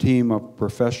any team of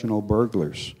professional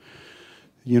burglars.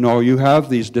 You know, you have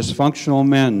these dysfunctional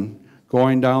men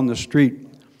going down the street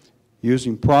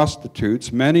using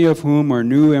prostitutes, many of whom are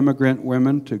new immigrant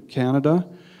women to Canada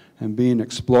and being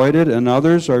exploited, and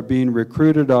others are being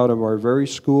recruited out of our very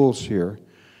schools here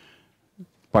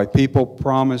by people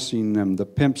promising them, the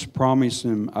pimps promise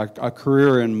them a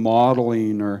career in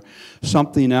modeling or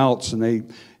something else, and they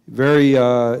very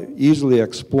easily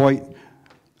exploit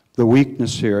the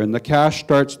weakness here. And the cash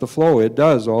starts to flow. It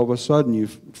does. All of a sudden, you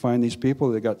find these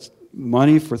people that got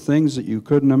money for things that you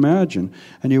couldn't imagine,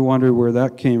 and you wonder where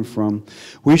that came from.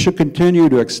 We should continue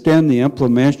to extend the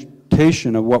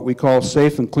implementation of what we call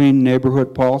safe and clean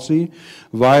neighborhood policy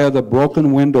via the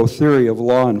broken window theory of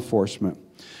law enforcement.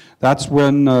 That's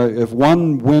when, if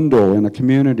one window in a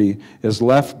community is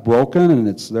left broken and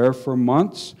it's there for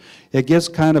months, it gets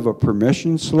kind of a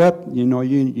permission slip. You know,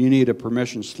 you need a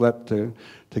permission slip to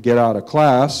get out of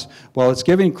class. Well, it's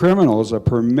giving criminals a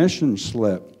permission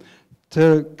slip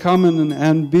to come in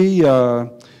and be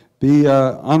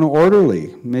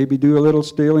unorderly, maybe do a little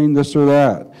stealing, this or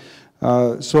that.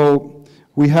 So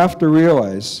we have to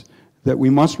realize that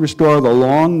we must restore the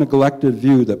long neglected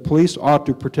view that police ought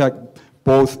to protect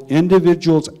both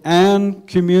individuals and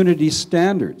community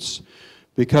standards,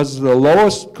 because the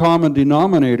lowest common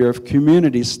denominator of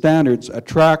community standards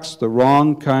attracts the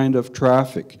wrong kind of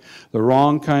traffic, the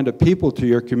wrong kind of people to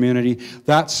your community.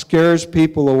 That scares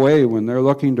people away when they're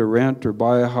looking to rent or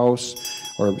buy a house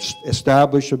or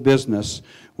establish a business.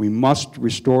 We must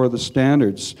restore the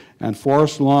standards, and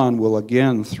Forest Lawn will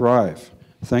again thrive.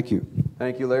 Thank you.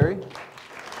 Thank you, Larry.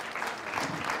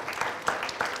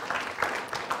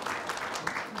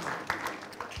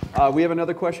 We have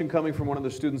another question coming from one of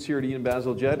the students here at Ian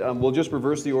Bazalgette. We'll just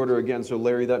reverse the order again. So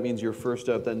Larry, that means you're first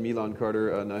up, then Milan, Carter,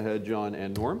 Nahed, John,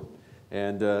 and Norm.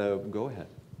 And go ahead.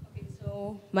 Okay,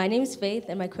 so my name is Faith,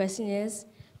 and my question is,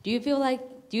 do you feel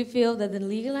that the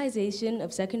legalization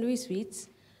of secondary suites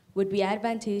would be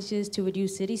advantageous to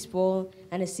reduce city sprawl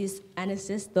and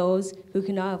assist those who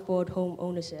cannot afford home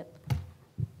ownership?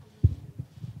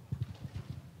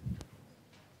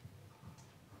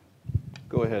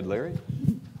 Go ahead, Larry.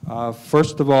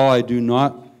 First of all, I do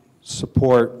not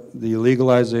support the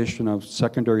legalization of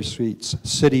secondary suites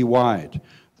citywide.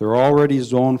 They're already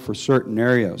zoned for certain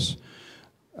areas.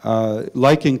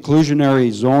 Like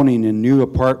inclusionary zoning in new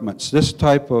apartments, this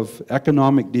type of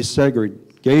economic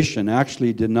desegregation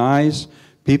actually denies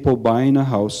people buying a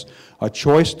house a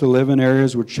choice to live in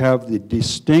areas which have the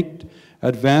distinct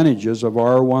advantages of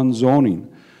R1 zoning.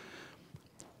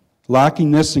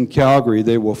 Lacking this in Calgary,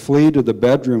 they will flee to the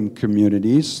bedroom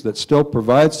communities that still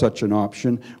provide such an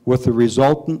option, with the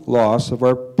resultant loss of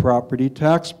our property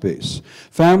tax base.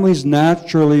 Families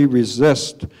naturally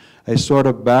resist a sort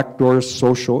of backdoor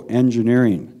social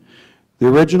engineering. The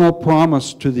original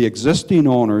promise to the existing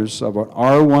owners of an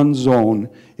R1 zone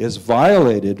is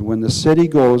violated when the city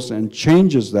goes and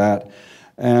changes that,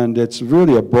 and it's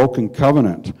really a broken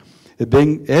covenant.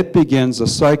 It begins a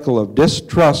cycle of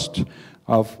distrust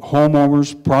of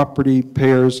homeowners, property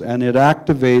payers, and it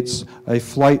activates a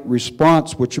flight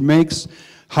response, which makes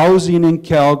housing in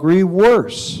Calgary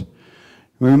worse.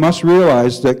 We must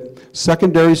realize that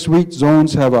secondary suite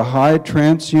zones have a higher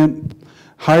transient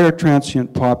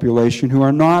population who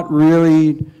are not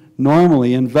really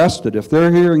normally invested. If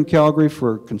they're here in Calgary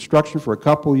for construction for a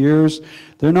couple years,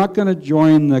 they're not going to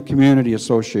join the community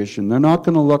association. They're not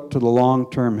going to look to the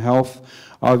long-term health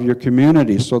of your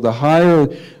community. So the higher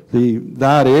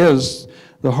that is,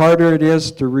 the harder it is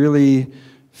to really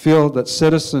feel that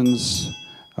citizens,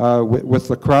 with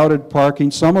the crowded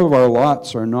parking, some of our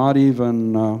lots are not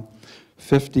even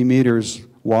 50 meters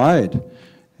wide,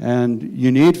 and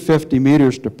you need 50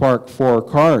 meters to park 4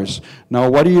 cars. Now,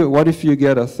 what if you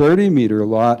get a 30-meter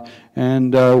lot,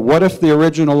 and what if the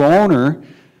original owner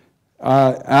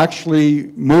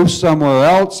actually moves somewhere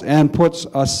else and puts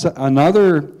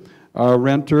another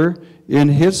renter in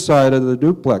his side of the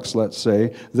duplex, let's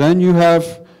say? Then you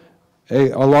have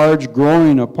a large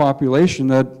growing population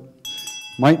that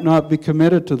might not be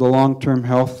committed to the long-term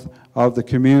health of the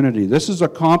community. This is a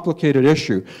complicated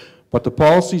issue, but the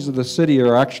policies of the city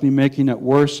are actually making it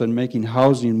worse and making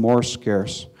housing more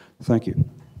scarce. Thank you.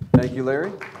 Thank you,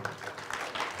 Larry.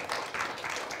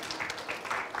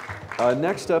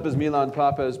 Next up is Milan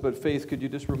Papez, but Faith, could you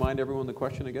just remind everyone the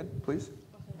question again, please?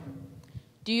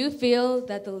 Do you feel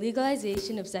that the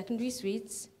legalization of secondary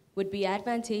suites would be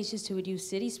advantageous to reduce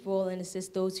city sprawl and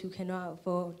assist those who cannot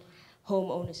afford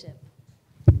home ownership?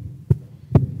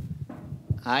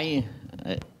 I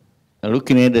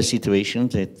looking at the situation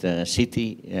that the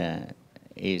city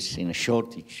is in a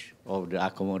shortage of the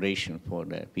accommodation for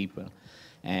the people,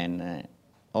 and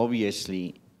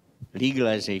obviously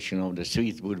legalization of the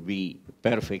suite would be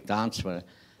perfect answer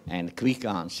and quick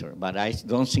answer, but I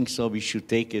don't think so we should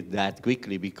take it that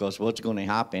quickly, because what's going to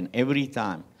happen every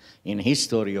time in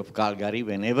history of Calgary,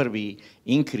 whenever we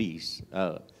increase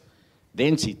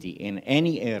density in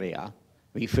any area,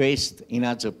 we faced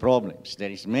another problems. There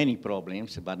is many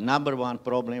problems, but number one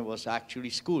problem was actually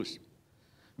schools.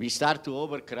 We start to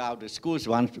overcrowd the schools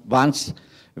once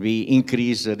we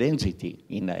increase the density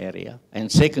in the area.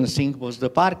 And second thing was the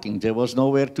parking. There was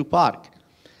nowhere to park.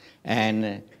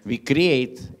 And we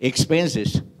create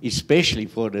expenses, especially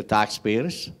for the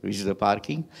taxpayers, which is the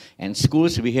parking. And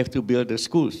schools, we have to build the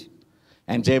schools.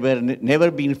 And there were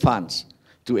never been funds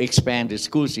to expand the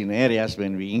schools in areas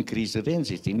when we increase the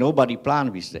density. Nobody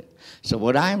planned with that. So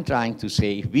what I'm trying to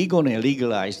say, if we're going to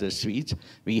legalize the suites,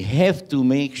 we have to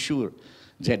make sure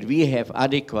that we have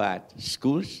adequate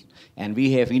schools and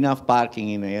we have enough parking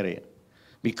in the area.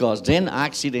 Because then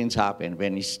accidents happen.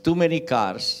 When it's too many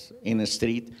cars in the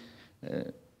street,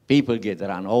 people get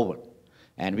run over.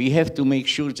 And we have to make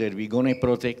sure that we're going to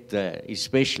protect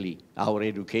especially our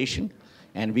education,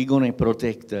 and we're going to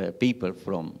protect people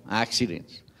from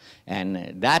accidents.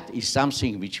 And that is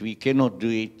something which we cannot do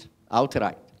it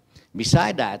outright.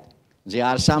 Besides that, there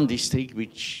are some districts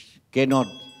which cannot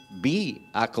be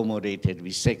accommodated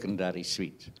with secondary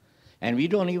suites. And we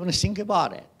don't even think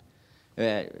about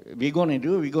it. We're going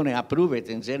to approve it,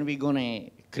 and then we're going to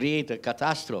create a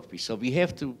catastrophe. So we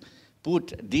have to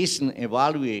put decent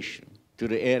evaluation to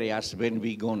the areas when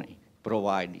we're going to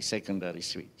provide the secondary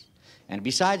suites. And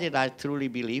besides that, I truly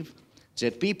believe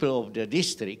that people of the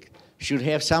district should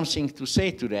have something to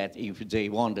say to that if they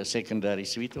want a secondary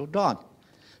suite or not.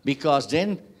 Because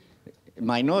then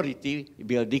minority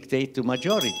will dictate to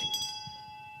majority.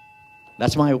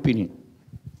 That's my opinion.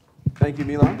 Thank you,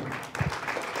 Milan.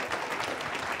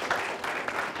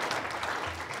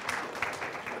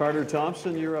 Carter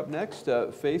Thompson, you're up next.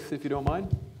 Faith, if you don't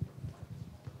mind.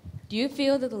 Do you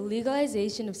feel that the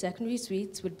legalization of secondary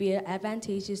suites would be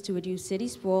advantageous to reduce city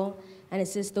sprawl and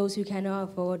assist those who cannot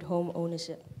afford home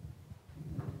ownership?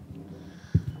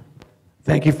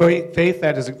 Thank you, Faith.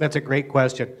 That's a great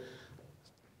question.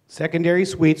 Secondary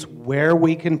suites, where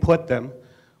we can put them,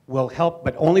 will help,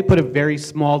 but only put a very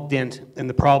small dent in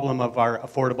the problem of our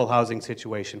affordable housing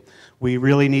situation. We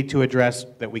really need to address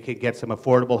that we could get some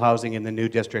affordable housing in the new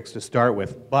districts to start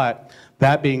with. But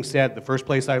that being said, the first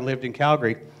place I lived in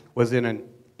Calgary was in an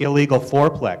illegal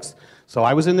fourplex. So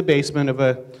I was in the basement of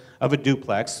a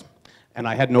duplex, and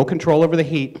I had no control over the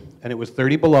heat, and it was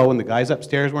 30 below, and the guys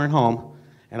upstairs weren't home.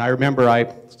 And I remember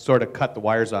I sort of cut the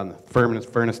wires on the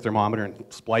furnace thermometer and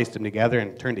spliced them together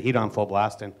and turned the heat on full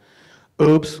blast. And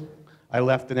oops, I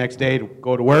left the next day to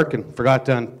go to work and forgot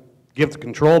to give the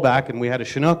control back, and we had a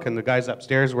Chinook, and the guys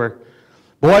upstairs were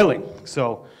boiling.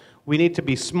 So we need to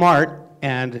be smart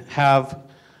and have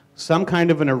some kind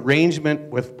of an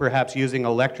arrangement with perhaps using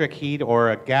electric heat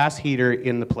or a gas heater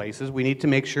in the places. We need to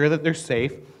make sure that they're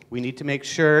safe. We need to make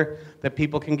sure that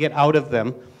people can get out of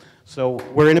them. So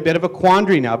we're in a bit of a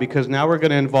quandary now, because now we're going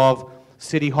to involve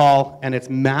City Hall and its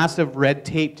massive red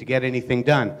tape to get anything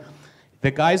done.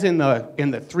 The guys in the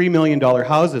 $3 million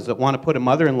houses that want to put a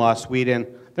mother-in-law suite in,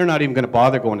 they're not even going to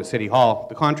bother going to City Hall.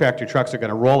 The contractor trucks are going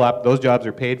to roll up, those jobs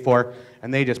are paid for,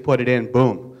 and they just put it in,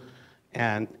 boom.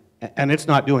 And it's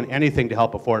not doing anything to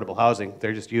help affordable housing.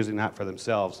 They're just using that for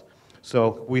themselves.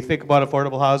 So we think about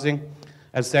affordable housing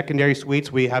as secondary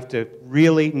suites. We have to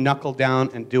really knuckle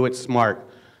down and do it smart.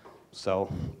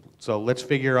 So let's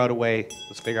figure out a way.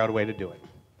 Let's figure out a way to do it.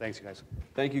 Thanks, you guys.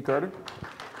 Thank you, Carter.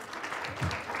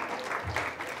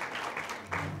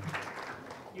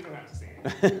 You don't have to say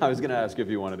anything. I was going to ask if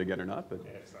you wanted to get or not, but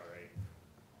It's all right.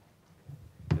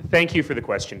 Thank you for the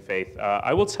question, Faith.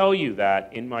 I will tell you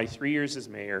that in my 3 years as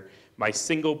mayor, my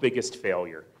single biggest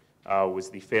failure was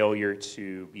the failure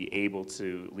to be able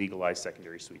to legalize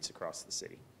secondary suites across the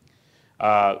city.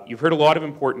 You've heard a lot of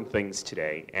important things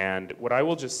today, and what I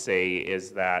will just say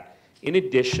is that in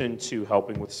addition to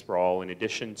helping with sprawl, in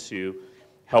addition to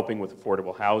helping with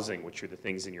affordable housing, which are the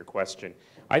things in your question,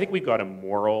 I think we've got a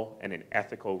moral and an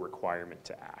ethical requirement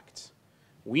to act.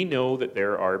 We know that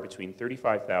there are between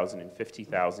 35,000 and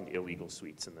 50,000 illegal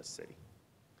suites in this city.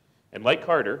 And like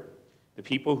Carter, the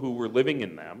people who were living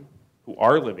in them, who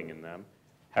are living in them,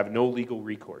 have no legal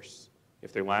recourse.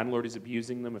 If their landlord is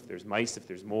abusing them, if there's mice, if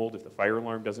there's mold, if the fire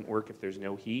alarm doesn't work, if there's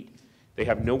no heat, they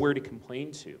have nowhere to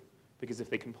complain to. Because if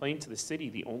they complain to the city,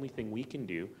 the only thing we can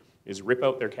do is rip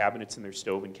out their cabinets and their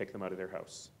stove and kick them out of their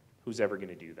house. Who's ever going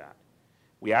to do that?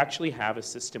 We actually have a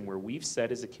system where we've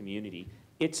said as a community,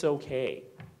 it's okay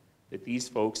that these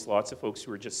folks, lots of folks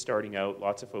who are just starting out,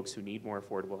 lots of folks who need more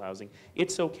affordable housing,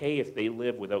 it's okay if they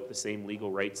live without the same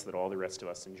legal rights that all the rest of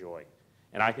us enjoy.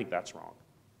 And I think that's wrong.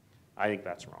 I think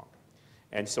that's wrong.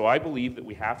 And so I believe that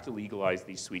we have to legalize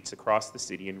these suites across the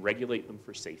city and regulate them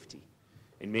for safety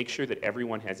and make sure that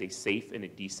everyone has a safe and a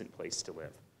decent place to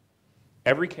live.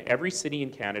 Every city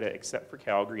in Canada, except for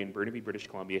Calgary and Burnaby, British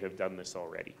Columbia, have done this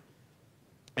already.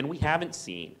 And we haven't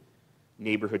seen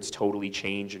neighborhoods totally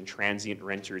change and transient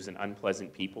renters and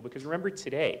unpleasant people, because remember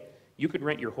today, you could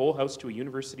rent your whole house to a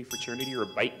university fraternity or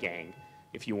a bike gang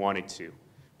if you wanted to.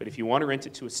 But if you want to rent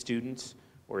it to a student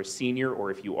or a senior, or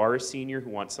if you are a senior who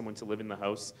wants someone to live in the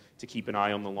house to keep an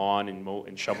eye on the lawn and mow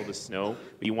and shovel the snow,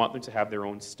 but you want them to have their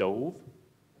own stove,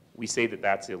 we say that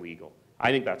that's illegal.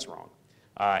 I think that's wrong.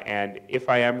 And if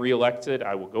I am reelected,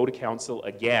 I will go to council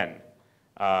again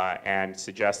and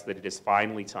suggest that it is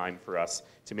finally time for us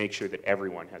to make sure that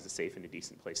everyone has a safe and a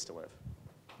decent place to live.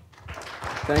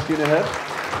 Thank you, Naheed.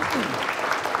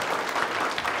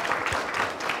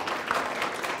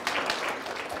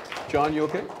 John, you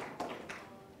okay?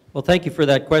 Well, thank you for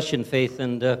that question, Faith.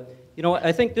 And, you know,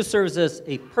 I think this serves as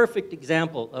a perfect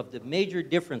example of the major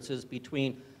differences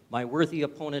between my worthy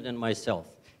opponent and myself.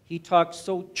 He talked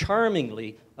so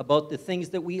charmingly about the things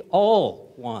that we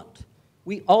all want.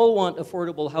 We all want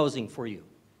affordable housing for you.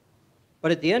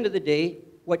 But at the end of the day,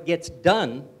 what gets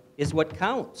done is what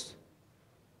counts.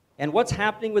 And what's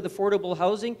happening with affordable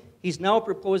housing? He's now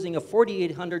proposing a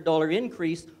 $4,800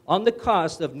 increase on the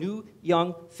cost of new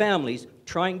young families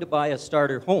trying to buy a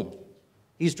starter home.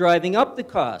 He's driving up the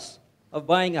cost of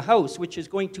buying a house, which is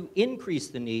going to increase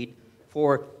the need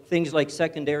for things like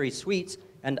secondary suites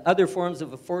and other forms of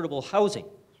affordable housing.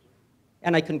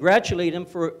 And I congratulate him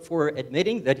for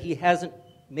admitting that he hasn't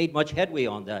made much headway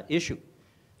on that issue.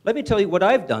 Let me tell you what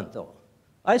I've done, though.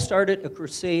 I started a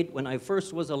crusade when I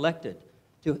first was elected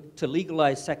to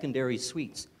legalize secondary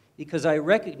suites, because I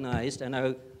recognized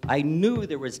and I knew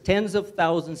there was tens of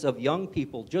thousands of young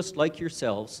people just like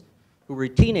yourselves who were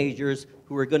teenagers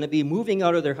who were going to be moving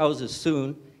out of their houses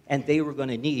soon, and they were going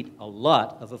to need a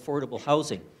lot of affordable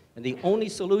housing. And the only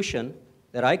solution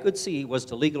that I could see was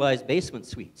to legalize basement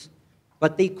suites.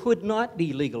 But they could not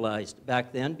be legalized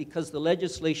back then because the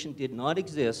legislation did not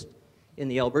exist in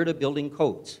the Alberta building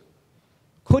codes.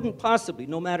 Couldn't possibly,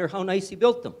 no matter how nice he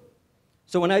built them.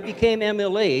 So when I became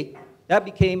MLA, that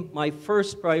became my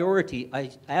first priority. I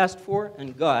asked for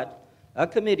and got a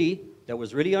committee that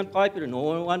was really unpopular. No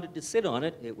one wanted to sit on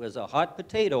it. It was a hot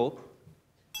potato.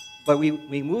 But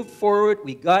we moved forward.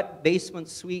 We got basement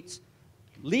suites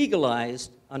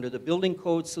legalized under the building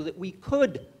code so that we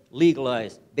could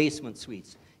legalize basement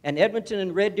suites. And Edmonton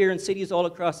and Red Deer and cities all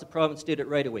across the province did it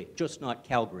right away, just not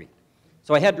Calgary.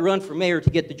 So I had to run for mayor to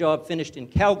get the job finished in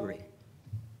Calgary.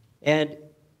 And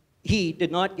he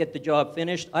did not get the job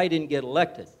finished. I didn't get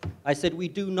elected. I said, we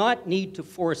do not need to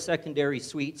force secondary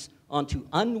suites onto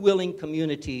unwilling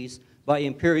communities by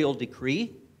imperial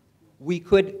decree. We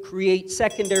could create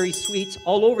secondary suites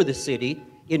all over the city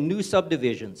in new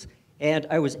subdivisions. And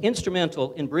I was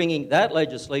instrumental in bringing that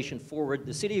legislation forward.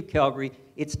 The city of Calgary,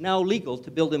 it's now legal to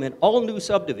build them in all new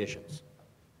subdivisions.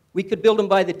 We could build them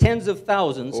by the tens of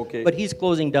thousands, okay, but he's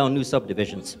closing down new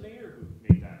subdivisions. Who's the mayor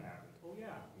who made that happen? Oh yeah,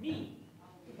 me.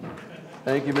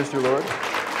 Thank you, Mr. Lord.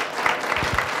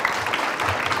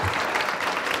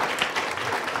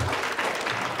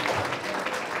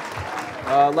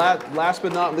 Last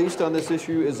but not least on this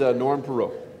issue is Norm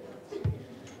Perreault.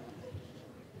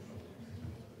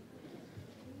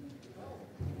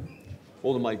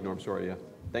 Hold the mic, Norm, sorry, yeah.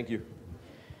 Thank you.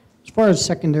 As far as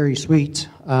secondary suites,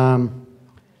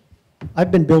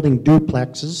 I've been building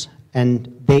duplexes,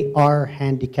 and they are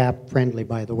handicap friendly,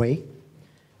 by the way.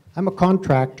 I'm a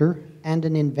contractor and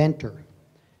an inventor.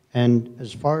 And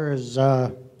as far as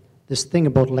this thing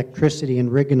about electricity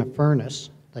and rigging a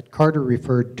furnace that Carter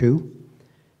referred to,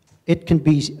 it can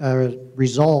be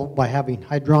resolved by having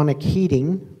hydronic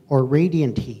heating or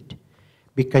radiant heat,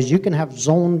 because you can have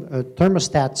zone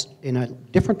thermostats in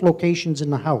different locations in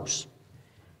the house.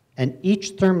 And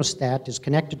each thermostat is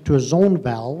connected to a zone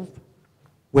valve,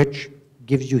 which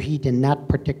gives you heat in that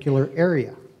particular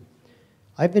area.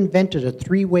 I've invented a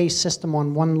three-way system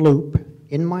on one loop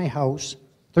in my house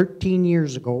 13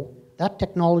 years ago. That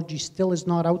technology still is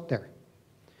not out there.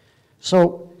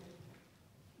 So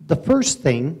the first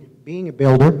thing, being a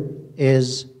builder,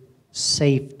 is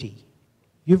safety.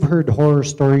 You've heard horror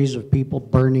stories of people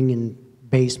burning in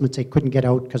basements. They couldn't get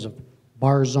out because of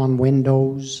bars on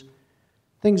windows,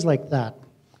 things like that.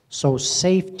 So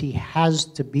safety has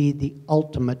to be the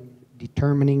ultimate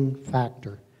determining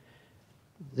factor.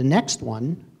 The next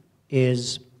one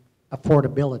is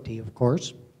affordability, of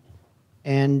course.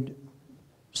 And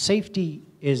safety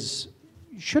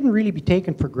shouldn't really be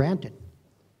taken for granted,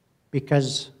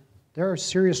 because there are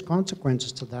serious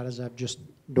consequences to that, as I've just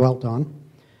dwelt on.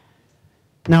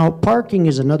 Now, parking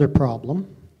is another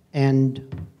problem,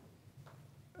 and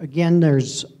again,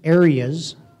 there's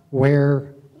areas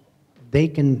where they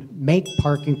can make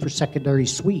parking for secondary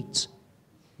suites,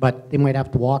 but they might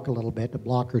have to walk a little bit, a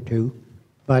block or two.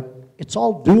 But it's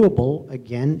all doable,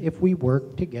 again, if we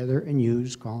work together and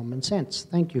use common sense.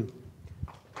 Thank you.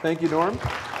 Thank you, Norm.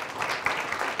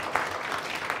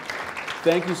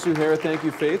 Thank you, Suhaira. Thank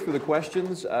you, Faith, for the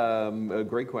questions.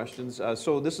 Great questions.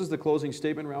 So this is the closing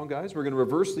statement round, guys. We're going to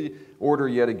reverse the order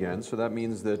yet again. So that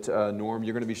means that, Norm,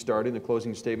 you're going to be starting the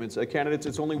closing statements. Candidates,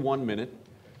 it's only 1 minute.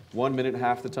 1 minute,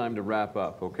 half the time to wrap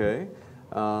up, okay?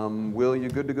 Will, you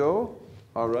good to go?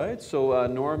 All right. So,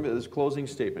 Norm, is closing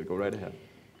statement. Go right ahead.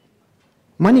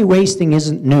 Money wasting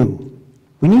isn't new.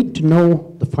 We need to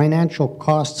know the financial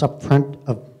costs up front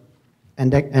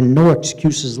and no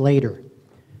excuses later.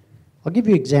 I'll give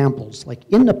you examples. Like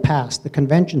in the past, the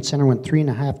convention center went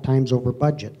 3.5 times over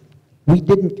budget. We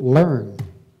didn't learn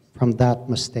from that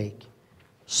mistake.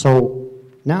 So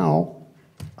now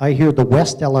I hear the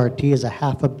West LRT is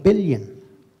 $500 million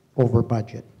over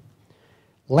budget.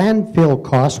 Landfill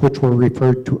costs, which were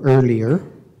referred to earlier,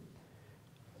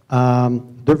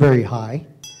 they're very high.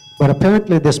 But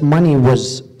apparently this money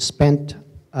was spent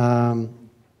on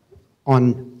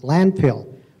landfill.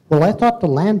 Well, I thought the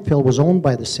landfill was owned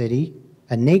by the city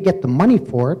and they get the money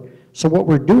for it. So what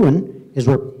we're doing is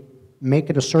we're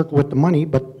making a circle with the money,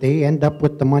 but they end up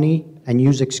with the money and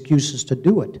use excuses to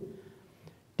do it.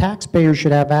 Taxpayers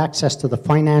should have access to the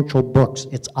financial books.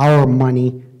 It's our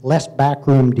money, less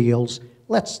backroom deals.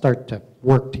 Let's start to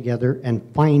work together and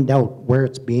find out where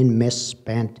it's being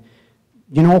misspent.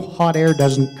 You know, hot air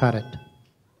doesn't cut it.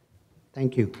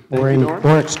 Thank you.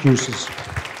 Or excuses.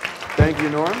 Thank you,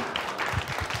 Norm.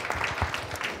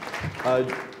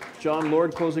 John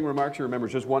Lord, closing remarks. Remember,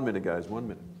 just 1 minute, guys. 1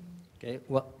 minute. Okay.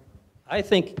 Well, I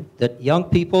think that young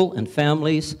people and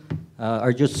families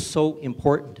are just so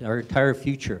important to our entire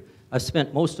future. I've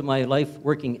spent most of my life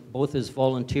working both as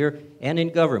volunteer and in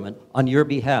government on your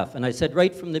behalf. And I said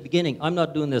right from the beginning, I'm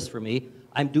not doing this for me.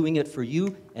 I'm doing it for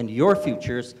you and your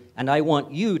futures. And I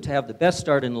want you to have the best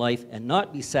start in life and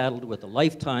not be saddled with a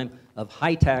lifetime of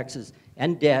high taxes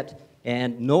and debt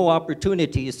and no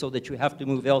opportunities so that you have to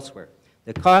move elsewhere.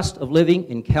 The cost of living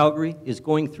in Calgary is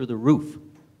going through the roof.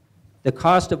 The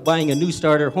cost of buying a new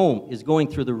starter home is going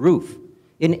through the roof.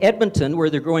 In Edmonton, where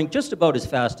they're growing just about as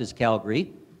fast as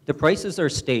Calgary, the prices are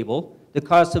stable. The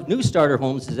cost of new starter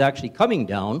homes is actually coming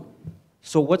down.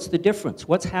 So what's the difference?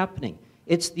 What's happening?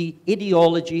 It's the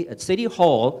ideology at City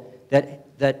Hall that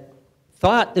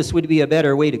thought this would be a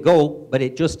better way to go, but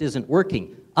it just isn't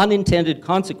working. Unintended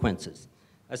consequences.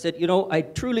 I said, you know, I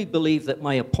truly believe that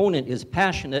my opponent is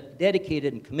passionate,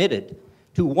 dedicated, and committed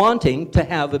to wanting to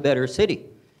have a better city.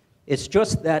 It's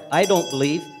just that I don't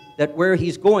believe that where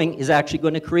he's going is actually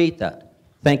going to create that.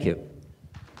 Thank you.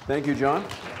 Thank you, John.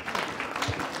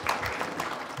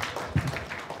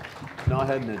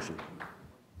 Naheed Nenshi.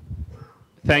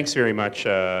 Thanks very much,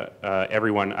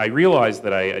 everyone. I realized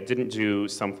that I didn't do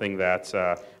something that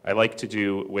I like to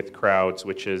do with crowds,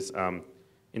 which is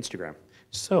Instagram.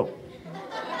 So,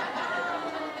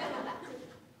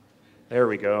 there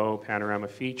we go, panorama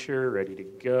feature, ready to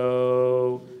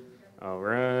go. All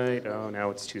right, oh, now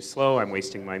it's too slow, I'm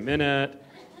wasting my minute.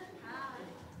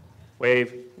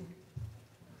 Wave.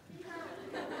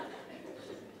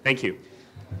 Thank you.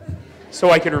 So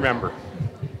I can remember.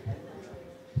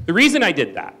 The reason I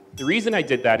did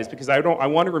that is because I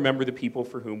want to remember the people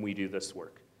for whom we do this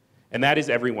work. And that is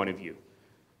every one of you.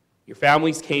 Your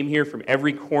families came here from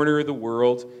every corner of the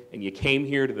world, and you came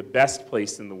here to the best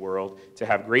place in the world to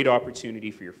have great opportunity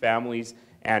for your families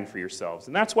and for yourselves.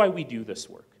 And that's why we do this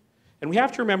work. And we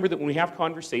have to remember that when we have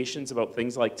conversations about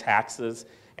things like taxes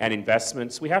and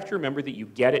investments, we have to remember that you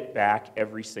get it back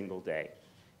every single day.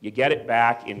 You get it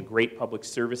back in great public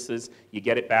services. You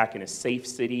get it back in a safe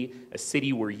city, a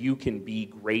city where you can be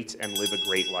great and live a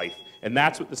great life. And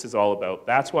that's what this is all about.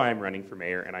 That's why I'm running for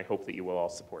mayor, and I hope that you will all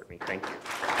support me. Thank you.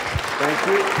 Thank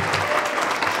you.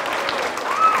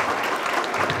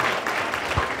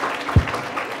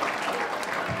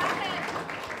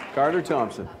 Carter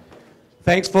Thompson.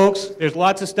 Thanks, folks. There's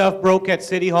lots of stuff broke at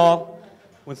City Hall.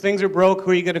 When things are broke,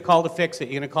 who are you going to call to fix it?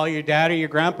 You're going to call your dad or your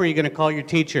grandpa, or are you going to call your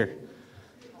teacher?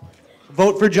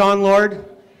 Vote for John Lord.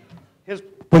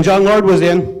 When John Lord was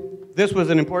in, this was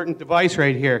an important device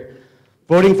right here.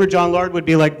 Voting for John Lord would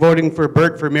be like voting for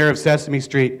Bert for mayor of Sesame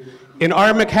Street. In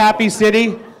our McHappy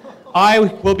city, I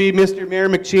will be Mr. Mayor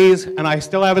McCheese, and I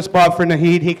still have a spot for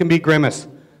Naheed. He can be Grimace.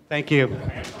 Thank you.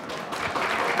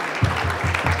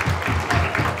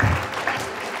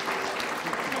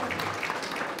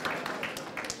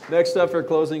 Next up for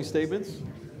closing statements,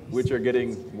 which are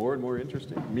getting more and more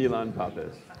interesting. Milan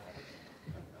Papez.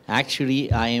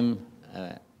 Actually, I am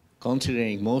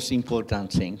considering most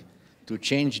important thing to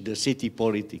change the city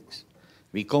politics.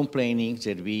 We complaining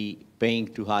that we paying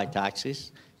too high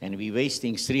taxes and we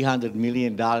wasting $300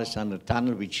 million on the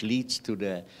tunnel which leads to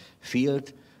the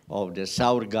field of the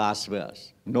sour gas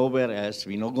wells. Nowhere else,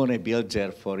 we're not gonna build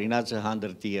there for another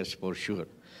 100 years for sure.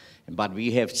 But we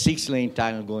have 6-lane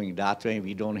tunnel going that way, and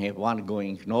we don't have one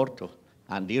going north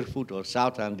on Deerfoot or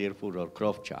south on Deerfoot or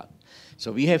Crofchard.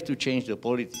 So we have to change the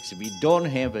politics. We don't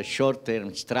have a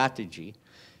short-term strategy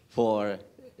for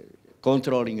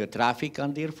controlling the traffic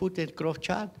on Deerfoot and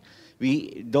Crofchard.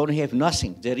 We don't have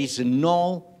nothing. There is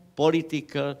no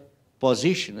political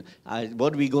position.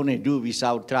 What we're going to do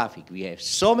without traffic? We have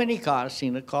so many cars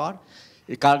in the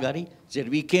Calgary, that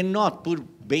we cannot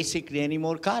put basically any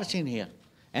more cars in here.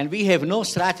 And we have no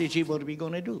strategy what we're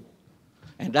going to do.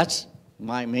 And that's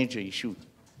my major issue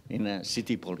in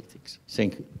city politics.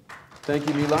 Thank you. Thank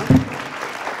you, Milan.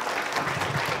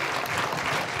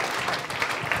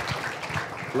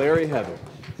 Larry Heather.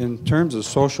 In terms of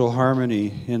social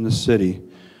harmony in the city,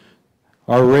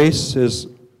 our race is,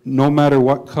 no matter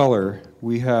what color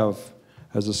we have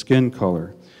as a skin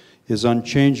color, is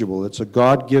unchangeable. It's a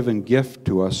God-given gift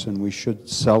to us, and we should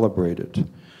celebrate it.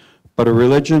 But a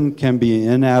religion can be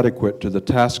inadequate to the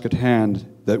task at hand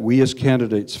that we as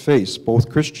candidates face. Both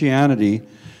Christianity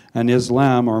and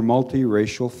Islam are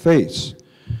multiracial faiths.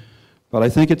 But I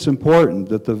think it's important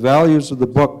that the values of the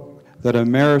book that a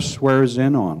mayor swears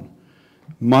in on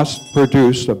must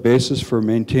produce a basis for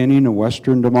maintaining a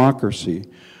Western democracy.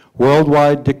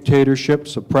 Worldwide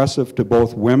dictatorships oppressive to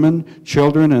both women,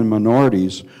 children, and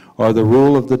minorities are the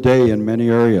rule of the day in many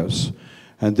areas.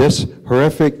 And this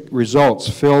horrific results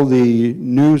fill the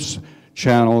news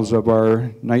channels of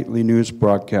our nightly news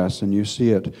broadcasts, and you see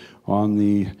it on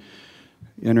the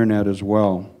internet as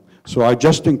well. So I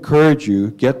just encourage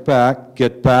you, get back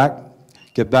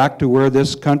to where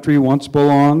this country once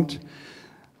belonged.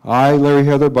 I, Larry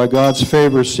Heather, by God's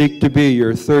favor, seek to be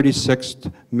your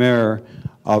 36th mayor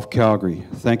of Calgary.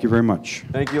 Thank you very much.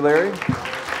 Thank you, Larry.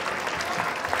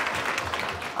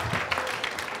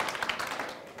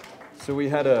 So we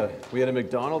had a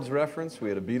McDonald's reference, we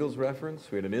had a Beatles reference,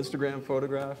 we had an Instagram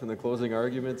photograph, and the closing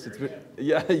arguments.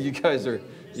 Yeah, you guys are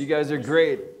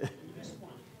great.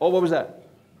 Oh, what was that?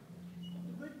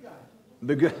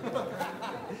 The good.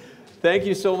 Thank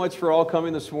you so much for all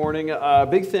coming this morning.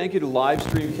 Big thank you to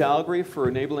Livestream Calgary for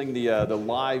enabling the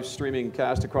live streaming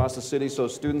cast across the city so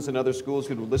students and other schools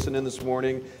could listen in this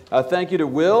morning. Thank you to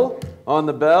Will on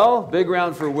the bell. Big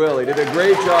round for Will. He did a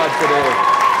great job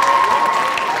today.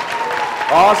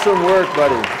 Awesome work,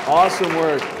 buddy. Awesome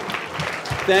work.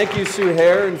 Thank you, Sue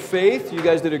Hare and Faith. You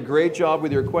guys did a great job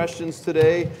with your questions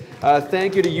today.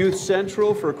 Thank you to Youth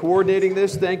Central for coordinating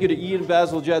this. Thank you to Ian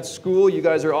Bazalgette School. You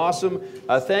guys are awesome.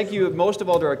 Thank you most of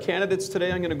all to our candidates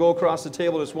today. I'm going to go across the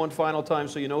table just one final time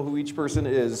so you know who each person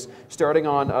is. Starting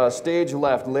on stage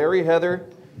left, Larry Heather,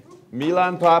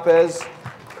 Milan Papez,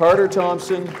 Carter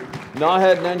Thompson,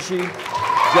 Naheed Nenshi,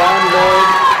 John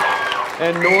Lloyd,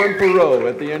 and Norm Perot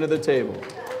at the end of the table.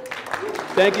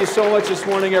 Thank you so much this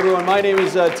morning, everyone. My name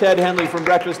is Ted Henley from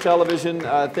Breakfast Television.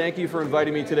 Thank you for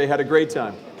inviting me today. Had a great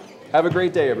time. Have a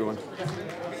great day, everyone.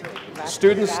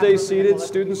 Students, stay seated.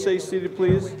 Students, stay seated,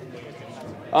 please.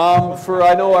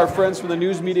 I know our friends from the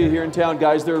news media here in town,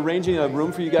 guys, they're arranging a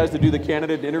room for you guys to do the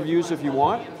candidate interviews if you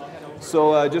want.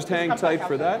 So just hang tight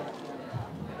for that.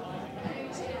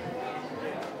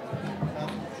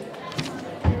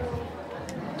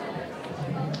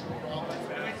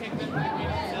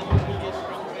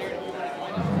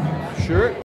 Sure.